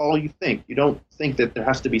 and that's all you think. You don't think that there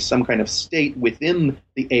has to be some kind of state within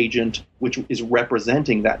the agent which is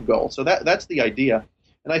representing that goal. So that's the idea,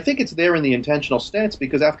 and I think it's there in the intentional stance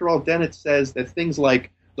because, after all, Dennett says that things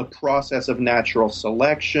like the process of natural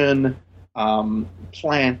selection,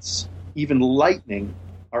 plants, even lightning,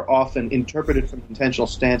 are often interpreted from the intentional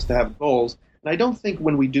stance to have goals. And I don't think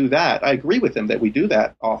when we do that, I agree with him that we do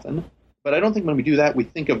that often, but I don't think when we do that we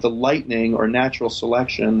think of the lightning or natural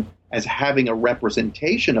selection as having a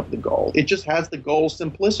representation of the goal. It just has the goal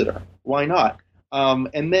simpliciter. Why not?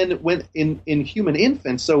 And then when in human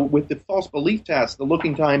infants, so with the false belief tasks, the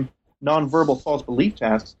looking time, nonverbal false belief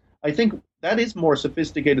tasks, I think that is more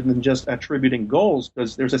sophisticated than just attributing goals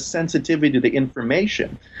because there's a sensitivity to the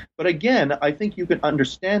information. But again, I think you can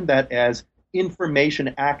understand that as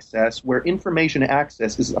information access, where information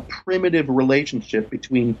access is a primitive relationship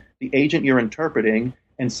between the agent you're interpreting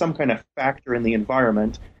and some kind of factor in the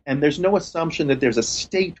environment. And there's no assumption that there's a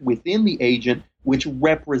state within the agent which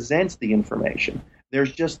represents the information.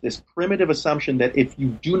 There's just this primitive assumption that if you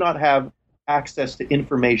do not have access to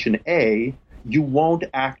information A, you won't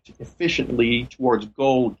act efficiently towards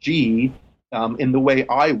goal G in the way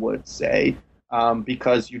I would say,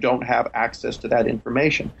 because you don't have access to that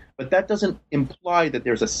information. But that doesn't imply that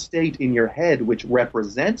there's a state in your head which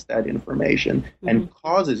represents that information and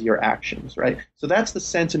causes your actions, right? So that's the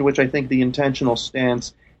sense in which I think the intentional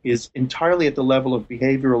stance is entirely at the level of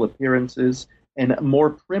behavioral appearances and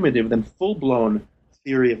more primitive than full-blown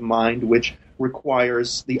theory of mind, which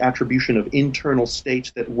requires the attribution of internal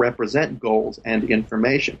states that represent goals and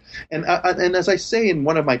information. And as I say in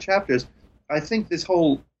one of my chapters, I think this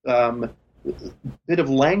whole bit of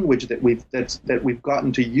language that we've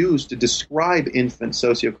gotten to use to describe infant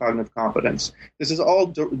sociocognitive competence, this is all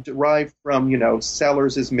derived from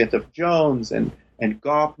Sellers' Myth of Jones and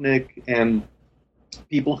Gopnik and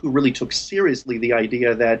people who really took seriously the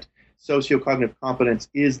idea that sociocognitive competence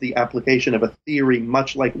is the application of a theory,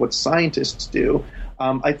 much like what scientists do.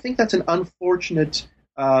 I think that's an unfortunate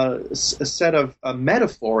set of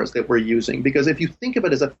metaphors that we're using, because if you think of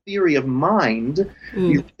it as a theory of mind,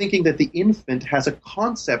 you're thinking that the infant has a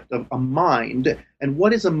concept of a mind, and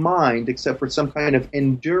what is a mind except for some kind of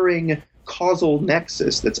enduring causal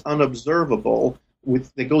nexus that's unobservable,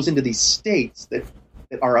 that goes into these states that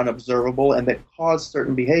are unobservable and that cause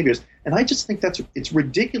certain behaviors. And I just think it's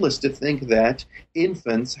ridiculous to think that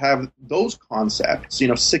infants have those concepts.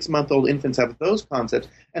 6-month-old infants have those concepts.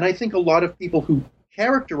 And I think a lot of people who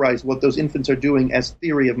characterize what those infants are doing as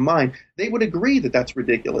theory of mind, they would agree that that's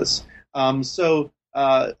ridiculous. So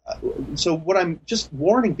what I'm just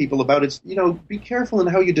warning people about is, be careful in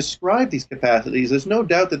how you describe these capacities. There's no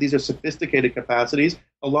doubt that these are sophisticated capacities.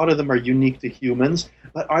 A lot of them are unique to humans,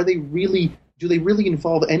 but do they really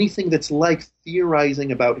involve anything that's like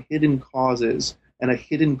theorizing about hidden causes and a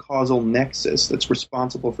hidden causal nexus that's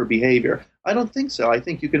responsible for behavior? I don't think so. I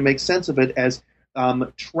think you can make sense of it as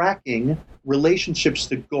tracking relationships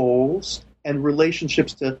to goals and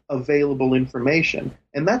relationships to available information.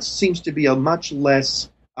 And that seems to be a much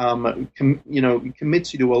less,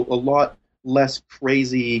 commits you to a lot less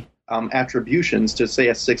crazy attributions to, say,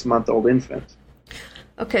 a 6-month-old infant.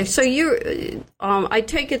 Okay, so I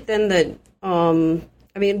take it then that,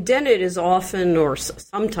 Dennett is often, or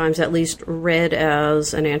sometimes at least, read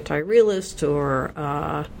as an anti-realist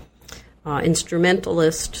or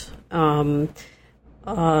instrumentalist.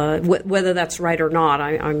 Whether that's right or not,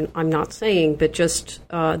 I'm not saying, but just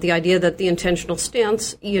the idea that the intentional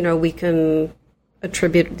stance, we can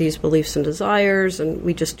attribute these beliefs and desires, and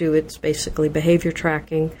we just do it's basically behavior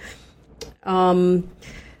tracking, and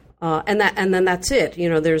then that's it.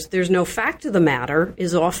 There's no fact of the matter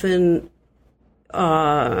is often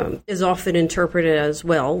interpreted as,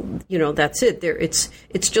 well, that's it.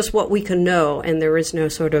 It's just what we can know, and there is no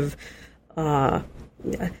sort of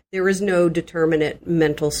there is no determinate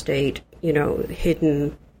mental state,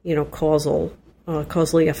 hidden,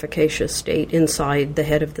 causally efficacious state inside the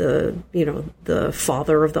head of the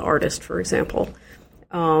father of the artist, for example.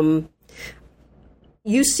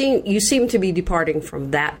 You seem to be departing from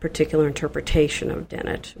that particular interpretation of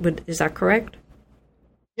Dennett. Is that correct?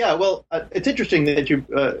 Yeah, well, it's interesting that you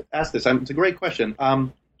asked this. It's a great question.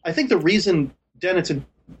 I think the reason Dennett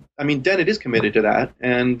is committed to that,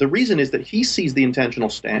 and the reason is that he sees the intentional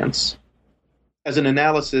stance as an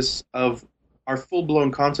analysis of our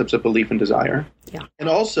full-blown concepts of belief and desire, and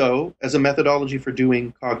also as a methodology for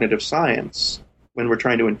doing cognitive science when we're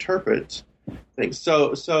trying to interpret things.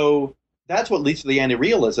 So that's what leads to the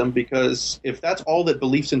anti-realism, because if that's all that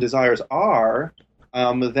beliefs and desires are,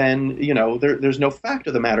 then there's no fact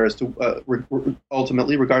of the matter as to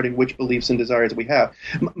ultimately regarding which beliefs and desires we have.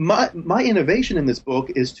 My innovation in this book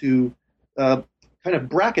is to kind of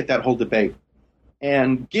bracket that whole debate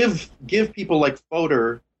and give people like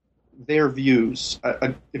Fodor their views,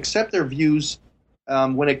 accept their views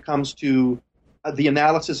when it comes to the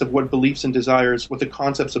analysis of what beliefs and desires, what the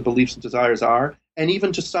concepts of beliefs and desires are, and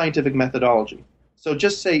even just scientific methodology. So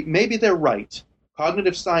just say maybe they're right.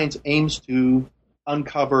 Cognitive science aims to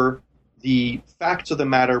uncover the facts of the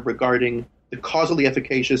matter regarding the causally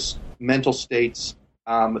efficacious mental states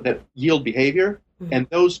that yield behavior. Mm-hmm. And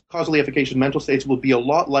those causally efficacious mental states will be a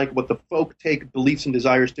lot like what the folk take beliefs and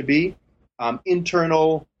desires to be,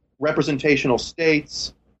 internal representational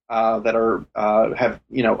states that are have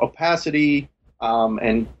opacity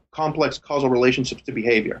and complex causal relationships to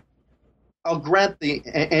behavior. I'll grant the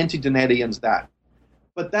anti-Dennettians that.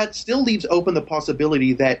 But that still leaves open the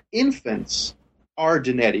possibility that infants are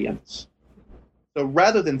Dennettians. So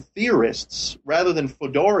rather than theorists, rather than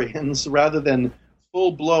Fodorians, rather than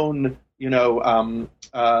full-blown,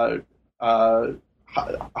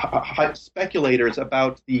 speculators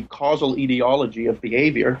about the causal etiology of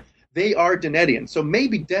behavior, they are Dennettians. So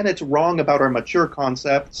maybe Dennett's wrong about our mature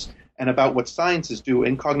concepts and about what science is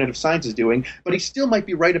doing, cognitive science is doing, but he still might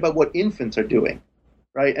be right about what infants are doing,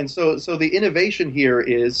 right? And so the innovation here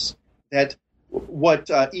is that what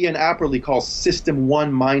Ian Apperly calls System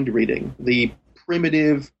 1 mind reading, the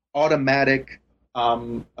primitive, automatic,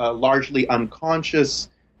 largely unconscious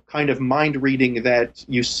kind of mind reading that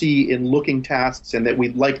you see in looking tasks and that we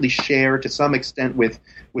likely share to some extent with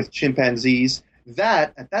chimpanzees,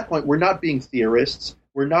 that at that point we're not being theorists,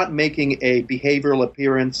 we're not making a behavioral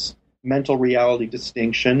appearance, mental reality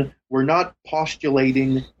distinction, we're not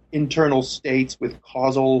postulating internal states with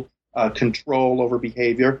causal control over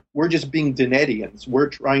behavior. We're just being Dennettians. We're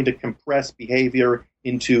trying to compress behavior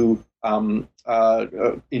into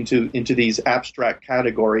these abstract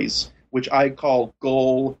categories, which I call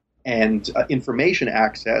goal and information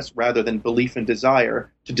access, rather than belief and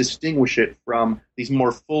desire, to distinguish it from these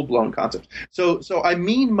more full-blown concepts. So I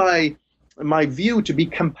mean my view to be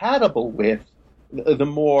compatible with the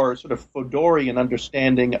more sort of Fodorian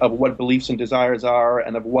understanding of what beliefs and desires are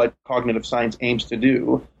and of what cognitive science aims to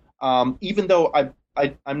do. Even though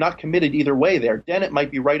I'm not committed either way there. Dennett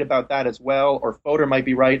might be right about that as well, or Fodor might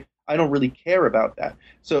be right. I don't really care about that.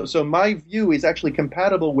 So my view is actually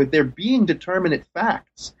compatible with there being determinate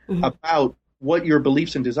facts about what your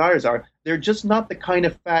beliefs and desires are. They're just not the kind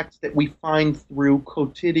of facts that we find through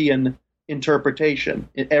quotidian interpretation,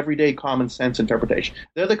 everyday common sense interpretation.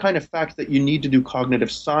 They're the kind of facts that you need to do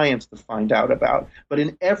cognitive science to find out about. But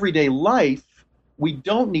in everyday life, we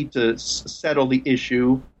don't need to settle the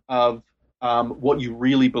issue of what you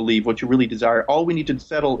really believe, what you really desire. All we need to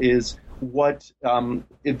settle is what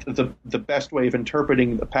the best way of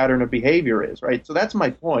interpreting the pattern of behavior is, right? So that's my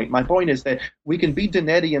point. My point is that we can be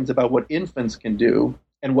Dennettians about what infants can do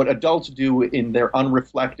and what adults do in their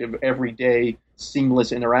unreflective, everyday,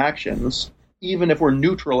 seamless interactions, even if we're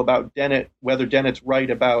neutral about whether Dennett's right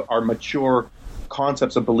about our mature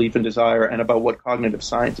concepts of belief and desire and about what cognitive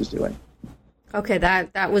science is doing. Okay,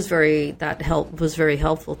 that was very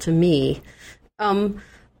helpful to me.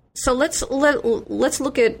 So let's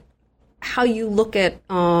look at how you look at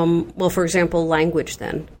for example, language.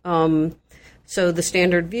 Then, so the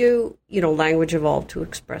standard view, language evolved to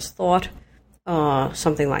express thought,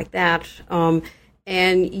 something like that.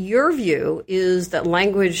 And your view is that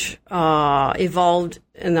language evolved,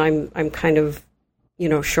 and I'm kind of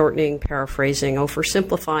shortening, paraphrasing,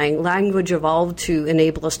 oversimplifying. Language evolved to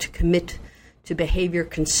enable us to commit to behavior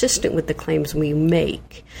consistent with the claims we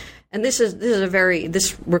make. And this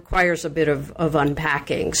requires a bit of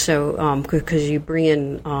unpacking. So because you bring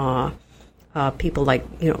in people like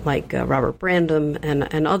Robert Brandom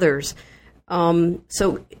and others.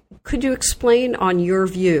 So could you explain on your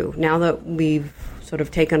view, now that we've sort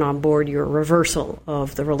of taken on board your reversal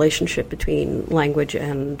of the relationship between language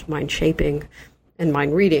and mind shaping and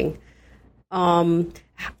mind reading,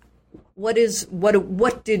 what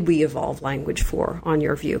did we evolve language for, on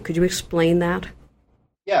your view? Could you explain that?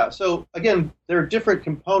 Yeah, so again, there are different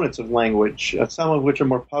components of language, some of which are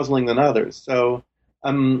more puzzling than others. So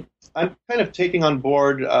I'm kind of taking on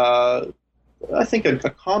board, I think, a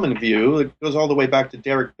common view. It goes all the way back to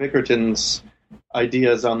Derek Bickerton's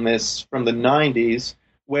ideas on this from the 90s,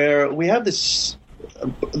 where we have this,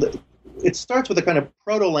 it starts with a kind of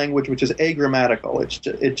proto-language which is agrammatical.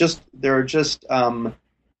 There are just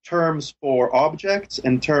terms for objects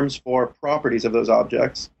and terms for properties of those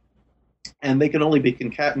objects. And they can only be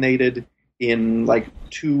concatenated in like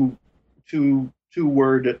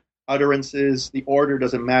two-word utterances. The order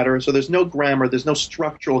doesn't matter. So there's no grammar. There's no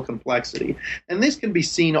structural complexity. And this can be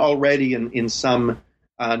seen already in some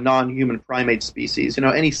non-human primate species.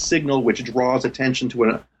 Any signal which draws attention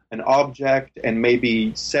to an object and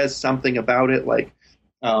maybe says something about it, like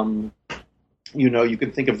you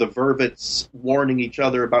can think of the vervets warning each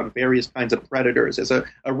other about various kinds of predators as a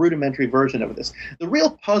rudimentary version of this. The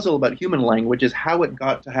real puzzle about human language is how it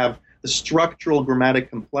got to have the structural grammatic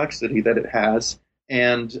complexity that it has,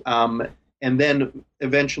 and then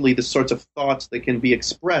eventually the sorts of thoughts that can be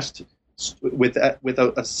expressed with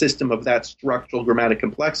a system of that structural grammatic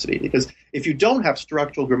complexity. Because if you don't have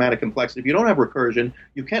structural grammatic complexity, if you don't have recursion,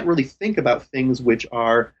 you can't really think about things which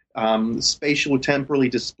are spatial, temporally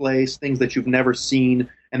displaced, things that you've never seen,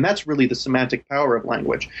 and that's really the semantic power of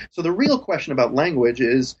language. So the real question about language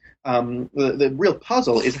is, the real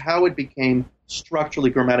puzzle is how it became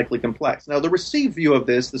structurally grammatically complex. Now, the received view of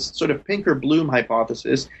this sort of Pinker-Bloom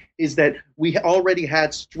hypothesis, is that we already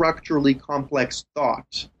had structurally complex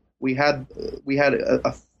thought. We had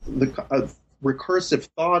a recursive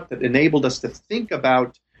thought that enabled us to think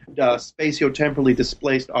about spatiotemporally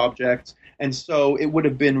displaced objects. And so it would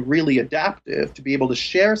have been really adaptive to be able to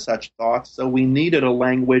share such thoughts. So we needed a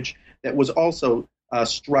language that was also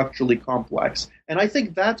structurally complex. And I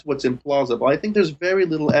think that's what's implausible. I think there's very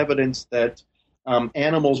little evidence that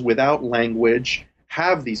animals without language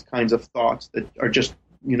have these kinds of thoughts that are just,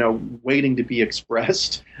 waiting to be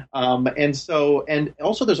expressed. And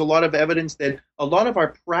also there's a lot of evidence that a lot of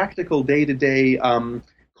our practical day-to-day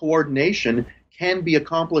coordination can be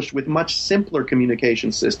accomplished with much simpler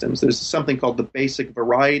communication systems. There's something called the basic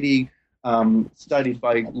variety, studied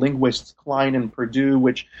by linguists Klein and Perdue,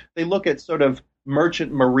 which they look at sort of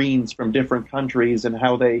merchant marines from different countries and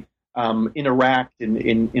how they interact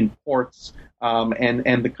in ports,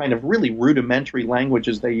 and the kind of really rudimentary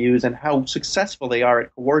languages they use and how successful they are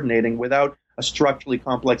at coordinating without a structurally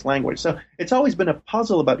complex language. So it's always been a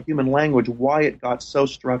puzzle about human language, why it got so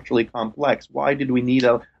structurally complex. Why did we need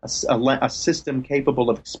a system capable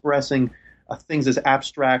of expressing things as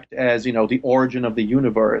abstract as, the origin of the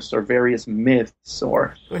universe or various myths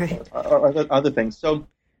or other things. So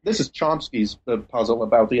this is Chomsky's puzzle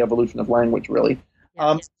about the evolution of language, really.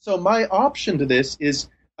 So my option to this is,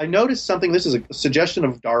 I noticed something. This is a suggestion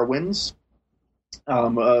of Darwin's.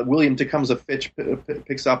 William Tecumseh Fitch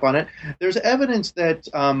picks up on it. There's evidence that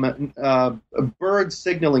bird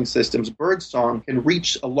signaling systems, birdsong, can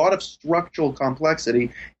reach a lot of structural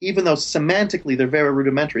complexity, even though semantically they're very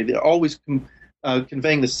rudimentary. They're always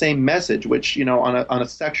conveying the same message, which, on a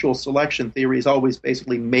sexual selection theory is always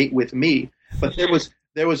basically mate with me. But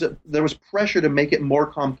there was pressure to make it more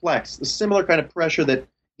complex, a similar kind of pressure that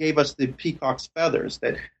gave us the peacock's feathers,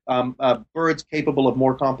 that birds capable of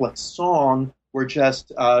more complex song were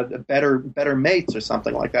just better mates or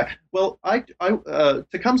something like that. Well,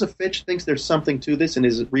 Tecumseh Fitch thinks there's something to this in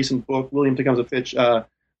his recent book, William Tecumseh Fitch, A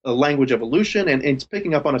Language Evolution, and it's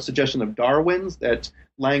picking up on a suggestion of Darwin's that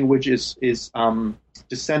language is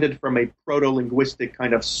descended from a proto-linguistic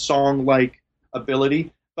kind of song-like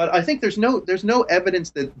ability. But I think there's no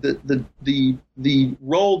evidence that the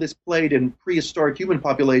role this played in prehistoric human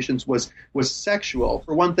populations was sexual.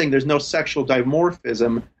 For one thing, there's no sexual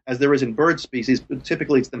dimorphism as there is in bird species. But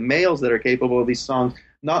typically, it's the males that are capable of these songs,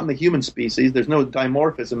 not in the human species. There's no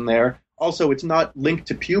dimorphism there. Also, it's not linked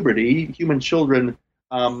to puberty. Human children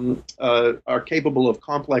are capable of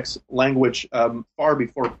complex language far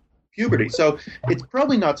before puberty. So it's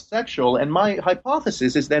probably not sexual. And my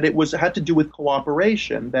hypothesis is that it had to do with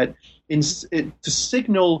cooperation, that to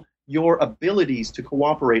signal your abilities to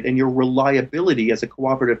cooperate and your reliability as a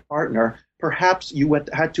cooperative partner, perhaps you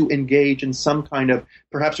had to engage in some kind of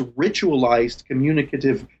perhaps ritualized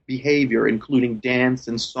communicative behavior, including dance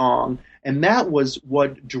and song. And that was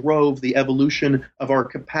what drove the evolution of our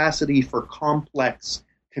capacity for complex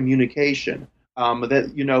communication.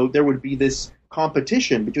 That, there would be this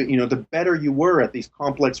competition between, the better you were at these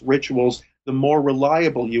complex rituals, the more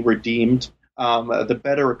reliable you were deemed, the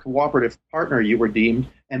better a cooperative partner you were deemed.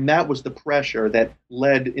 And that was the pressure that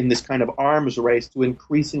led in this kind of arms race to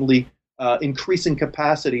increasing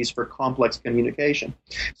capacities for complex communication.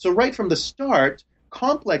 So right from the start,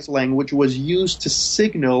 complex language was used to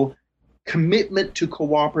signal commitment to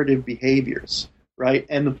cooperative behaviors, right?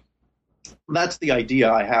 And that's the idea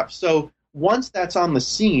I have. So once that's on the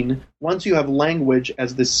scene, once you have language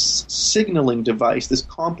as this signaling device, this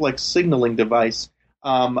complex signaling device,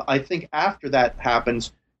 I think after that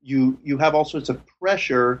happens, you have all sorts of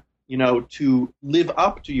pressure, to live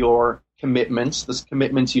up to your commitments, the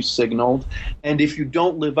commitments you signaled. And if you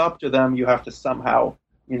don't live up to them, you have to somehow,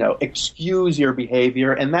 excuse your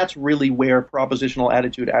behavior. And that's really where propositional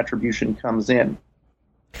attitude attribution comes in.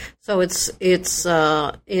 So it's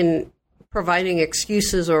in providing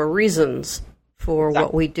excuses or reasons for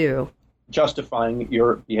what we do. Justifying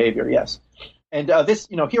your behavior, yes. And this,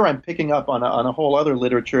 here I'm picking up on a whole other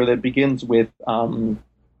literature that begins with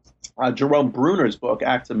Jerome Bruner's book,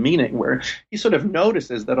 Acts of Meaning, where he sort of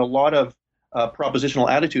notices that a lot of propositional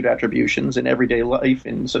attitude attributions in everyday life,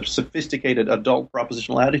 in such sophisticated adult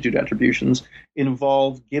propositional attitude attributions,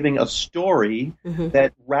 involve giving a story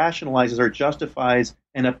that rationalizes or justifies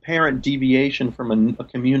an apparent deviation from a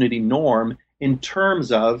community norm in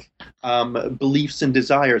terms of beliefs and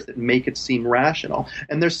desires that make it seem rational.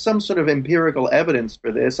 And there's some sort of empirical evidence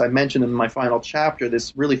for this. I mentioned in my final chapter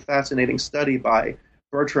this really fascinating study by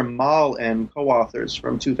Bertram Moll and co-authors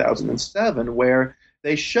from 2007, where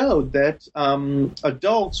they showed that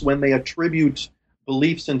adults, when they attribute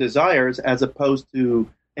beliefs and desires as opposed to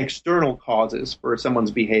external causes for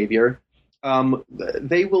someone's behavior,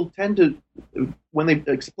 they will tend to, when they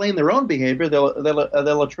explain their own behavior,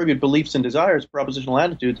 they'll attribute beliefs and desires, propositional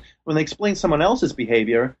attitudes. When they explain someone else's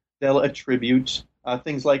behavior, they'll attribute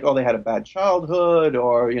things like, they had a bad childhood,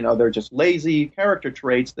 or they're just lazy, character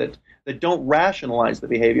traits that don't rationalize the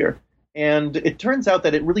behavior. And it turns out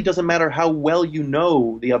that it really doesn't matter how well you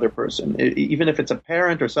know the other person. Even if it's a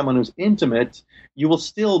parent or someone who's intimate, you will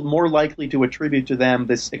still more likely to attribute to them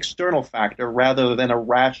this external factor rather than a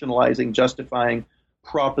rationalizing, justifying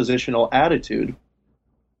propositional attitude.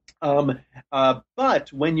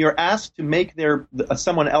 But when you're asked to make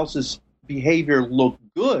someone else's behavior look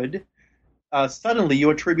good, suddenly you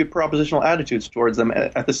attribute propositional attitudes towards them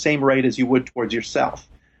at the same rate as you would towards yourself.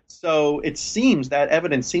 So it seems that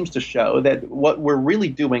evidence seems to show that what we're really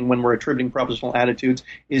doing when we're attributing propositional attitudes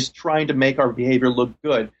is trying to make our behavior look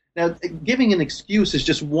good. Now, giving an excuse is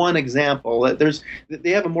just one example.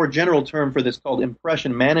 They have a more general term for this called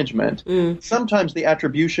impression management. Sometimes the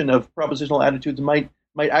attribution of propositional attitudes might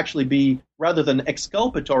actually be, rather than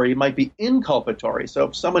exculpatory, it might be inculpatory. So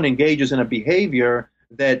if someone engages in a behavior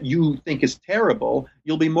that you think is terrible,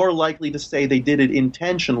 you'll be more likely to say they did it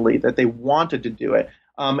intentionally, that they wanted to do it.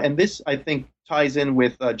 And this, I think, ties in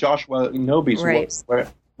with Joshua Noby's work,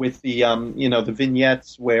 with the the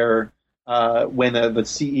vignettes where when the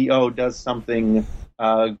CEO does something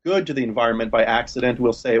good to the environment by accident,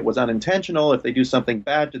 we'll say it was unintentional. If they do something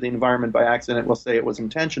bad to the environment by accident, we'll say it was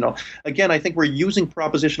intentional. Again, I think we're using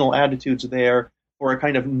propositional attitudes there for a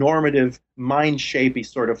kind of normative, mind-shapey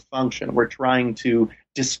sort of function. We're trying to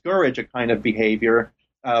discourage a kind of behavior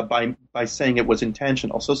by saying it was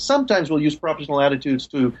intentional. So sometimes we'll use propositional attitudes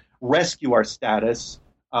to rescue our status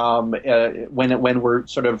when we're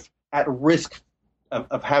sort of at risk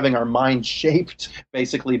of having our mind shaped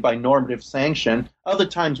basically by normative sanction. Other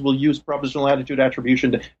times we'll use propositional attitude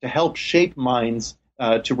attribution to help shape minds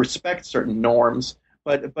to respect certain norms.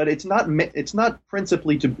 But it's not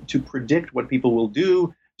principally to predict what people will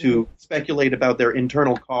do, to speculate about their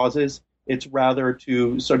internal causes. It's rather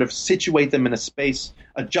to sort of situate them in a space,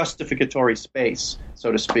 a justificatory space,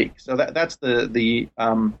 so to speak. So that's the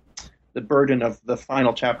burden of the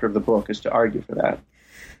final chapter of the book, is to argue for that.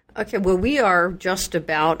 Okay, well, we are just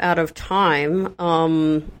about out of time,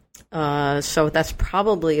 so that's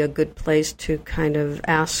probably a good place to kind of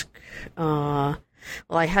ask.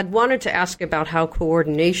 Well, I had wanted to ask about how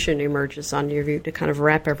coordination emerges on your view to kind of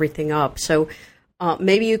wrap everything up. So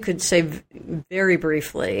maybe you could say very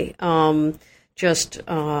briefly, just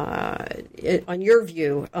on your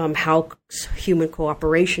view, how human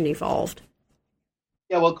cooperation evolved.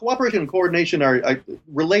 Yeah, well, cooperation and coordination are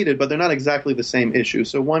related, but they're not exactly the same issue.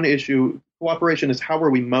 So one issue, cooperation, is how are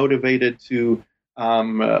we motivated to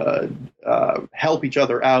help each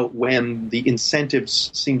other out when the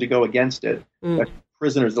incentives seem to go against it.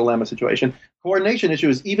 Prisoner's dilemma situation. Coordination issue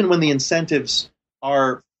is even when the incentives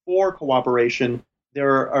are for cooperation,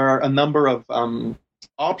 there are a number of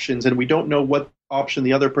options, and we don't know what option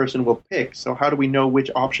the other person will pick. So how do we know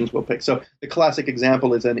which options we'll pick? So the classic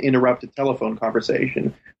example is an interrupted telephone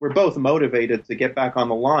conversation. We're both motivated to get back on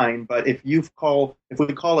the line, but if we call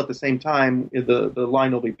at the same time, the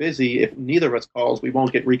line will be busy. If neither of us calls, we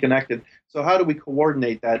won't get reconnected. So how do we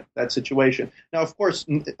coordinate that situation? Now, of course,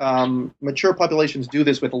 mature populations do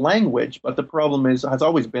this with language, but the problem has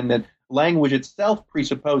always been that language itself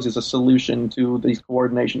presupposes a solution to these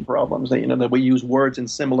coordination problems, that we use words in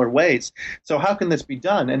similar ways. So how can this be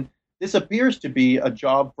done? And this appears to be a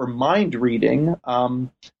job for mind reading,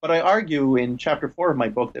 but I argue in chapter 4 of my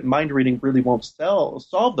book that mind reading really won't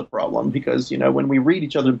solve the problem, because when we read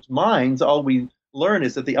each other's minds, all we learn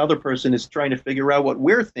is that the other person is trying to figure out what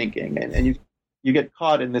we're thinking, and you get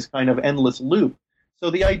caught in this kind of endless loop. So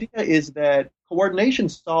the idea is that coordination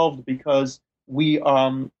solved because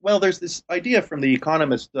there's this idea from the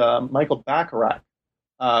economist Michael Bacharach,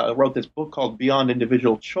 wrote this book called Beyond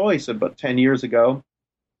Individual Choice about 10 years ago.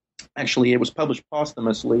 Actually, it was published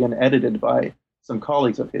posthumously and edited by some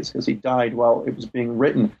colleagues of his because he died while it was being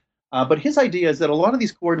written. But his idea is that a lot of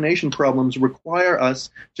these coordination problems require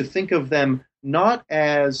us to think of them not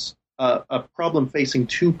as a problem facing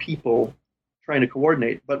two people trying to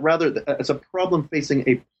coordinate, but rather as a problem facing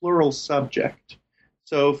a plural subject.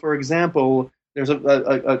 So, for example, there's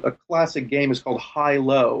a classic game is called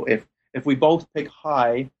high-low. If we both pick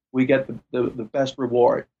high, we get the best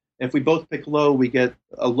reward. If we both pick low, we get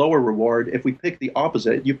a lower reward. If we pick the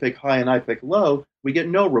opposite, you pick high and I pick low, we get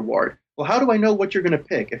no reward. Well, how do I know what you're going to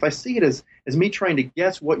pick? If I see it as me trying to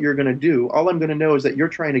guess what you're going to do, all I'm going to know is that you're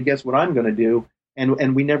trying to guess what I'm going to do,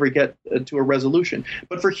 and we never get to a resolution.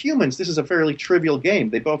 But for humans, this is a fairly trivial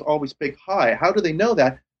game. They both always pick high. How do they know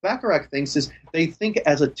that? Bacharach thinks is they think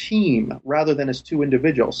as a team rather than as two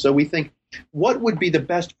individuals. So we think, what would be the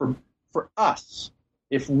best for us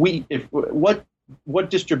what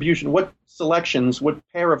distribution, what selections, what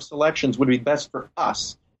pair of selections would be best for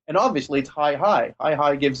us? And obviously it's high-high.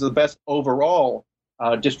 High-high gives the best overall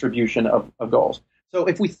distribution of goals. So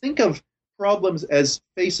if we think of problems as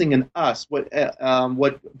facing an us, what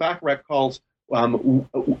Bacharach calls kind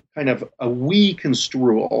of a we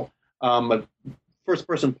construal, a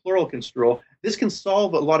first-person plural construal, this can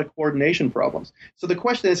solve a lot of coordination problems. So the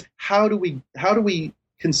question is, how do we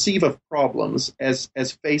conceive of problems as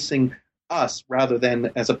facing us rather than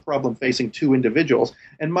as a problem facing two individuals?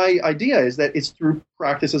 And my idea is that it's through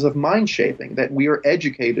practices of mind shaping that we are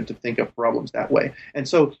educated to think of problems that way. And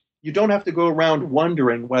so you don't have to go around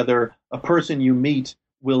wondering whether a person you meet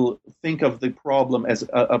will think of the problem as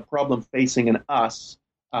a problem facing an us,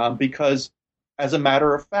 because as a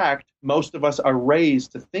matter of fact, most of us are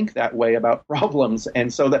raised to think that way about problems.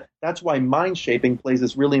 And so that's why mind shaping plays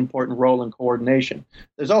this really important role in coordination.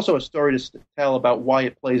 There's also a story to tell about why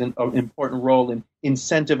it plays an important role in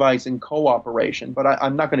incentivizing cooperation. But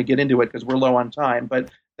I'm not going to get into it because we're low on time. But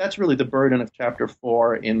that's really the burden of chapter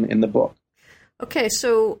 4 in the book. Okay,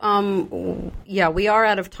 so, we are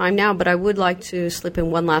out of time now, but I would like to slip in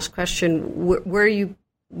one last question. Where are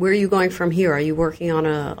you going from here? Are you working on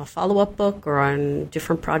a follow-up book or on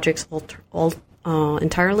different projects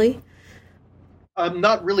entirely? I'm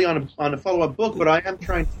not really on a follow-up book, but I am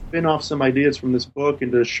trying to spin off some ideas from this book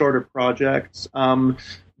into shorter projects.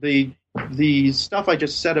 The the stuff I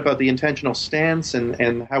just said about the intentional stance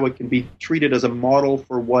and how it can be treated as a model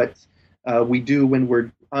for what we do when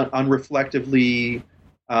we're unreflectively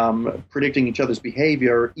predicting each other's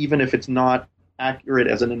behavior, even if it's not accurate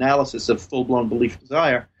as an analysis of full-blown belief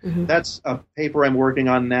desire. Mm-hmm. That's a paper I'm working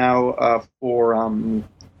on now for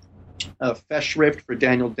Festschrift for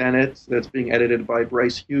Daniel Dennett that's being edited by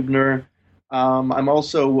Bryce Huebner. I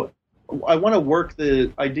want to work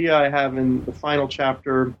the idea I have in the final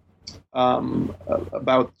chapter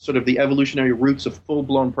about sort of the evolutionary roots of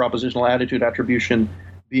full-blown propositional attitude attribution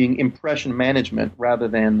being impression management rather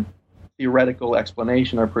than theoretical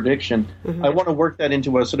explanation or prediction. Mm-hmm. I want to work that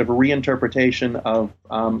into a sort of reinterpretation of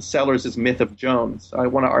Sellers' myth of Jones. I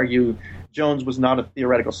want to argue Jones was not a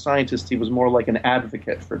theoretical scientist. He was more like an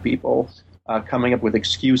advocate for people coming up with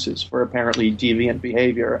excuses for apparently deviant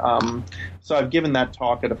behavior. So I've given that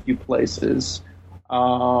talk at a few places.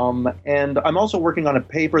 And I'm also working on a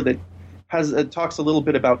paper that talks a little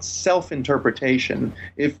bit about self-interpretation.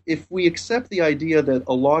 If we accept the idea that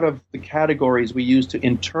a lot of the categories we use to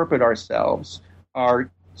interpret ourselves are,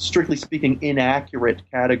 strictly speaking, inaccurate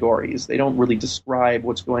categories, they don't really describe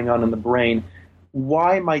what's going on in the brain,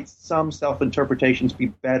 why might some self-interpretations be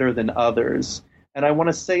better than others? And I want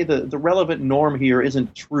to say that the relevant norm here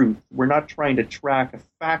isn't truth. We're not trying to track a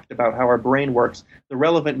fact about how our brain works. The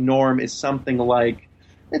relevant norm is something like,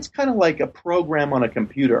 it's kind of like a program on a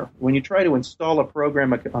computer. When you try to install a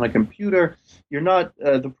program on a computer, you're not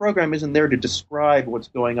the program isn't there to describe what's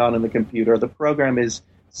going on in the computer. The program is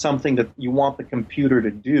something that you want the computer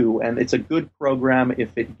to do, and it's a good program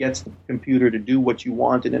if it gets the computer to do what you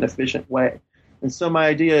want in an efficient way. And so my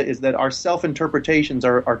idea is that our self-interpretations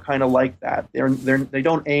are kind of like that. They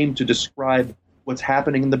don't aim to describe what's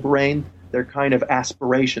happening in the brain. They're kind of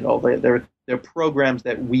aspirational. They're programs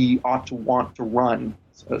that we ought to want to run,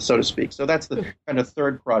 so to speak. So that's the kind of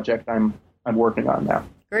third project I'm working on now.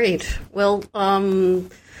 Great. Well,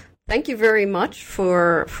 thank you very much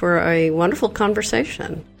for a wonderful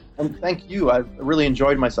conversation. And thank you. I've really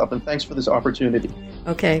enjoyed myself, and thanks for this opportunity.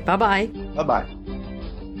 Okay. Bye-bye. Bye-bye.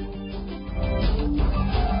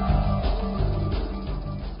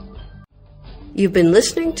 You've been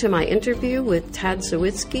listening to my interview with Tad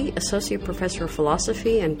Sawitsky, Associate Professor of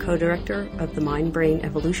Philosophy and Co-Director of the Mind-Brain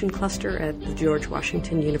Evolution Cluster at the George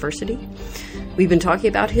Washington University. We've been talking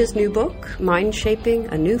about his new book, Mind Shaping,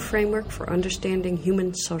 A New Framework for Understanding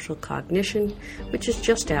Human Social Cognition, which is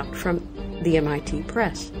just out from the MIT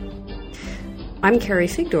Press. I'm Carrie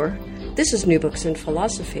Figdor. This is New Books in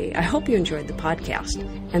Philosophy. I hope you enjoyed the podcast,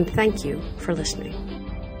 and thank you for listening.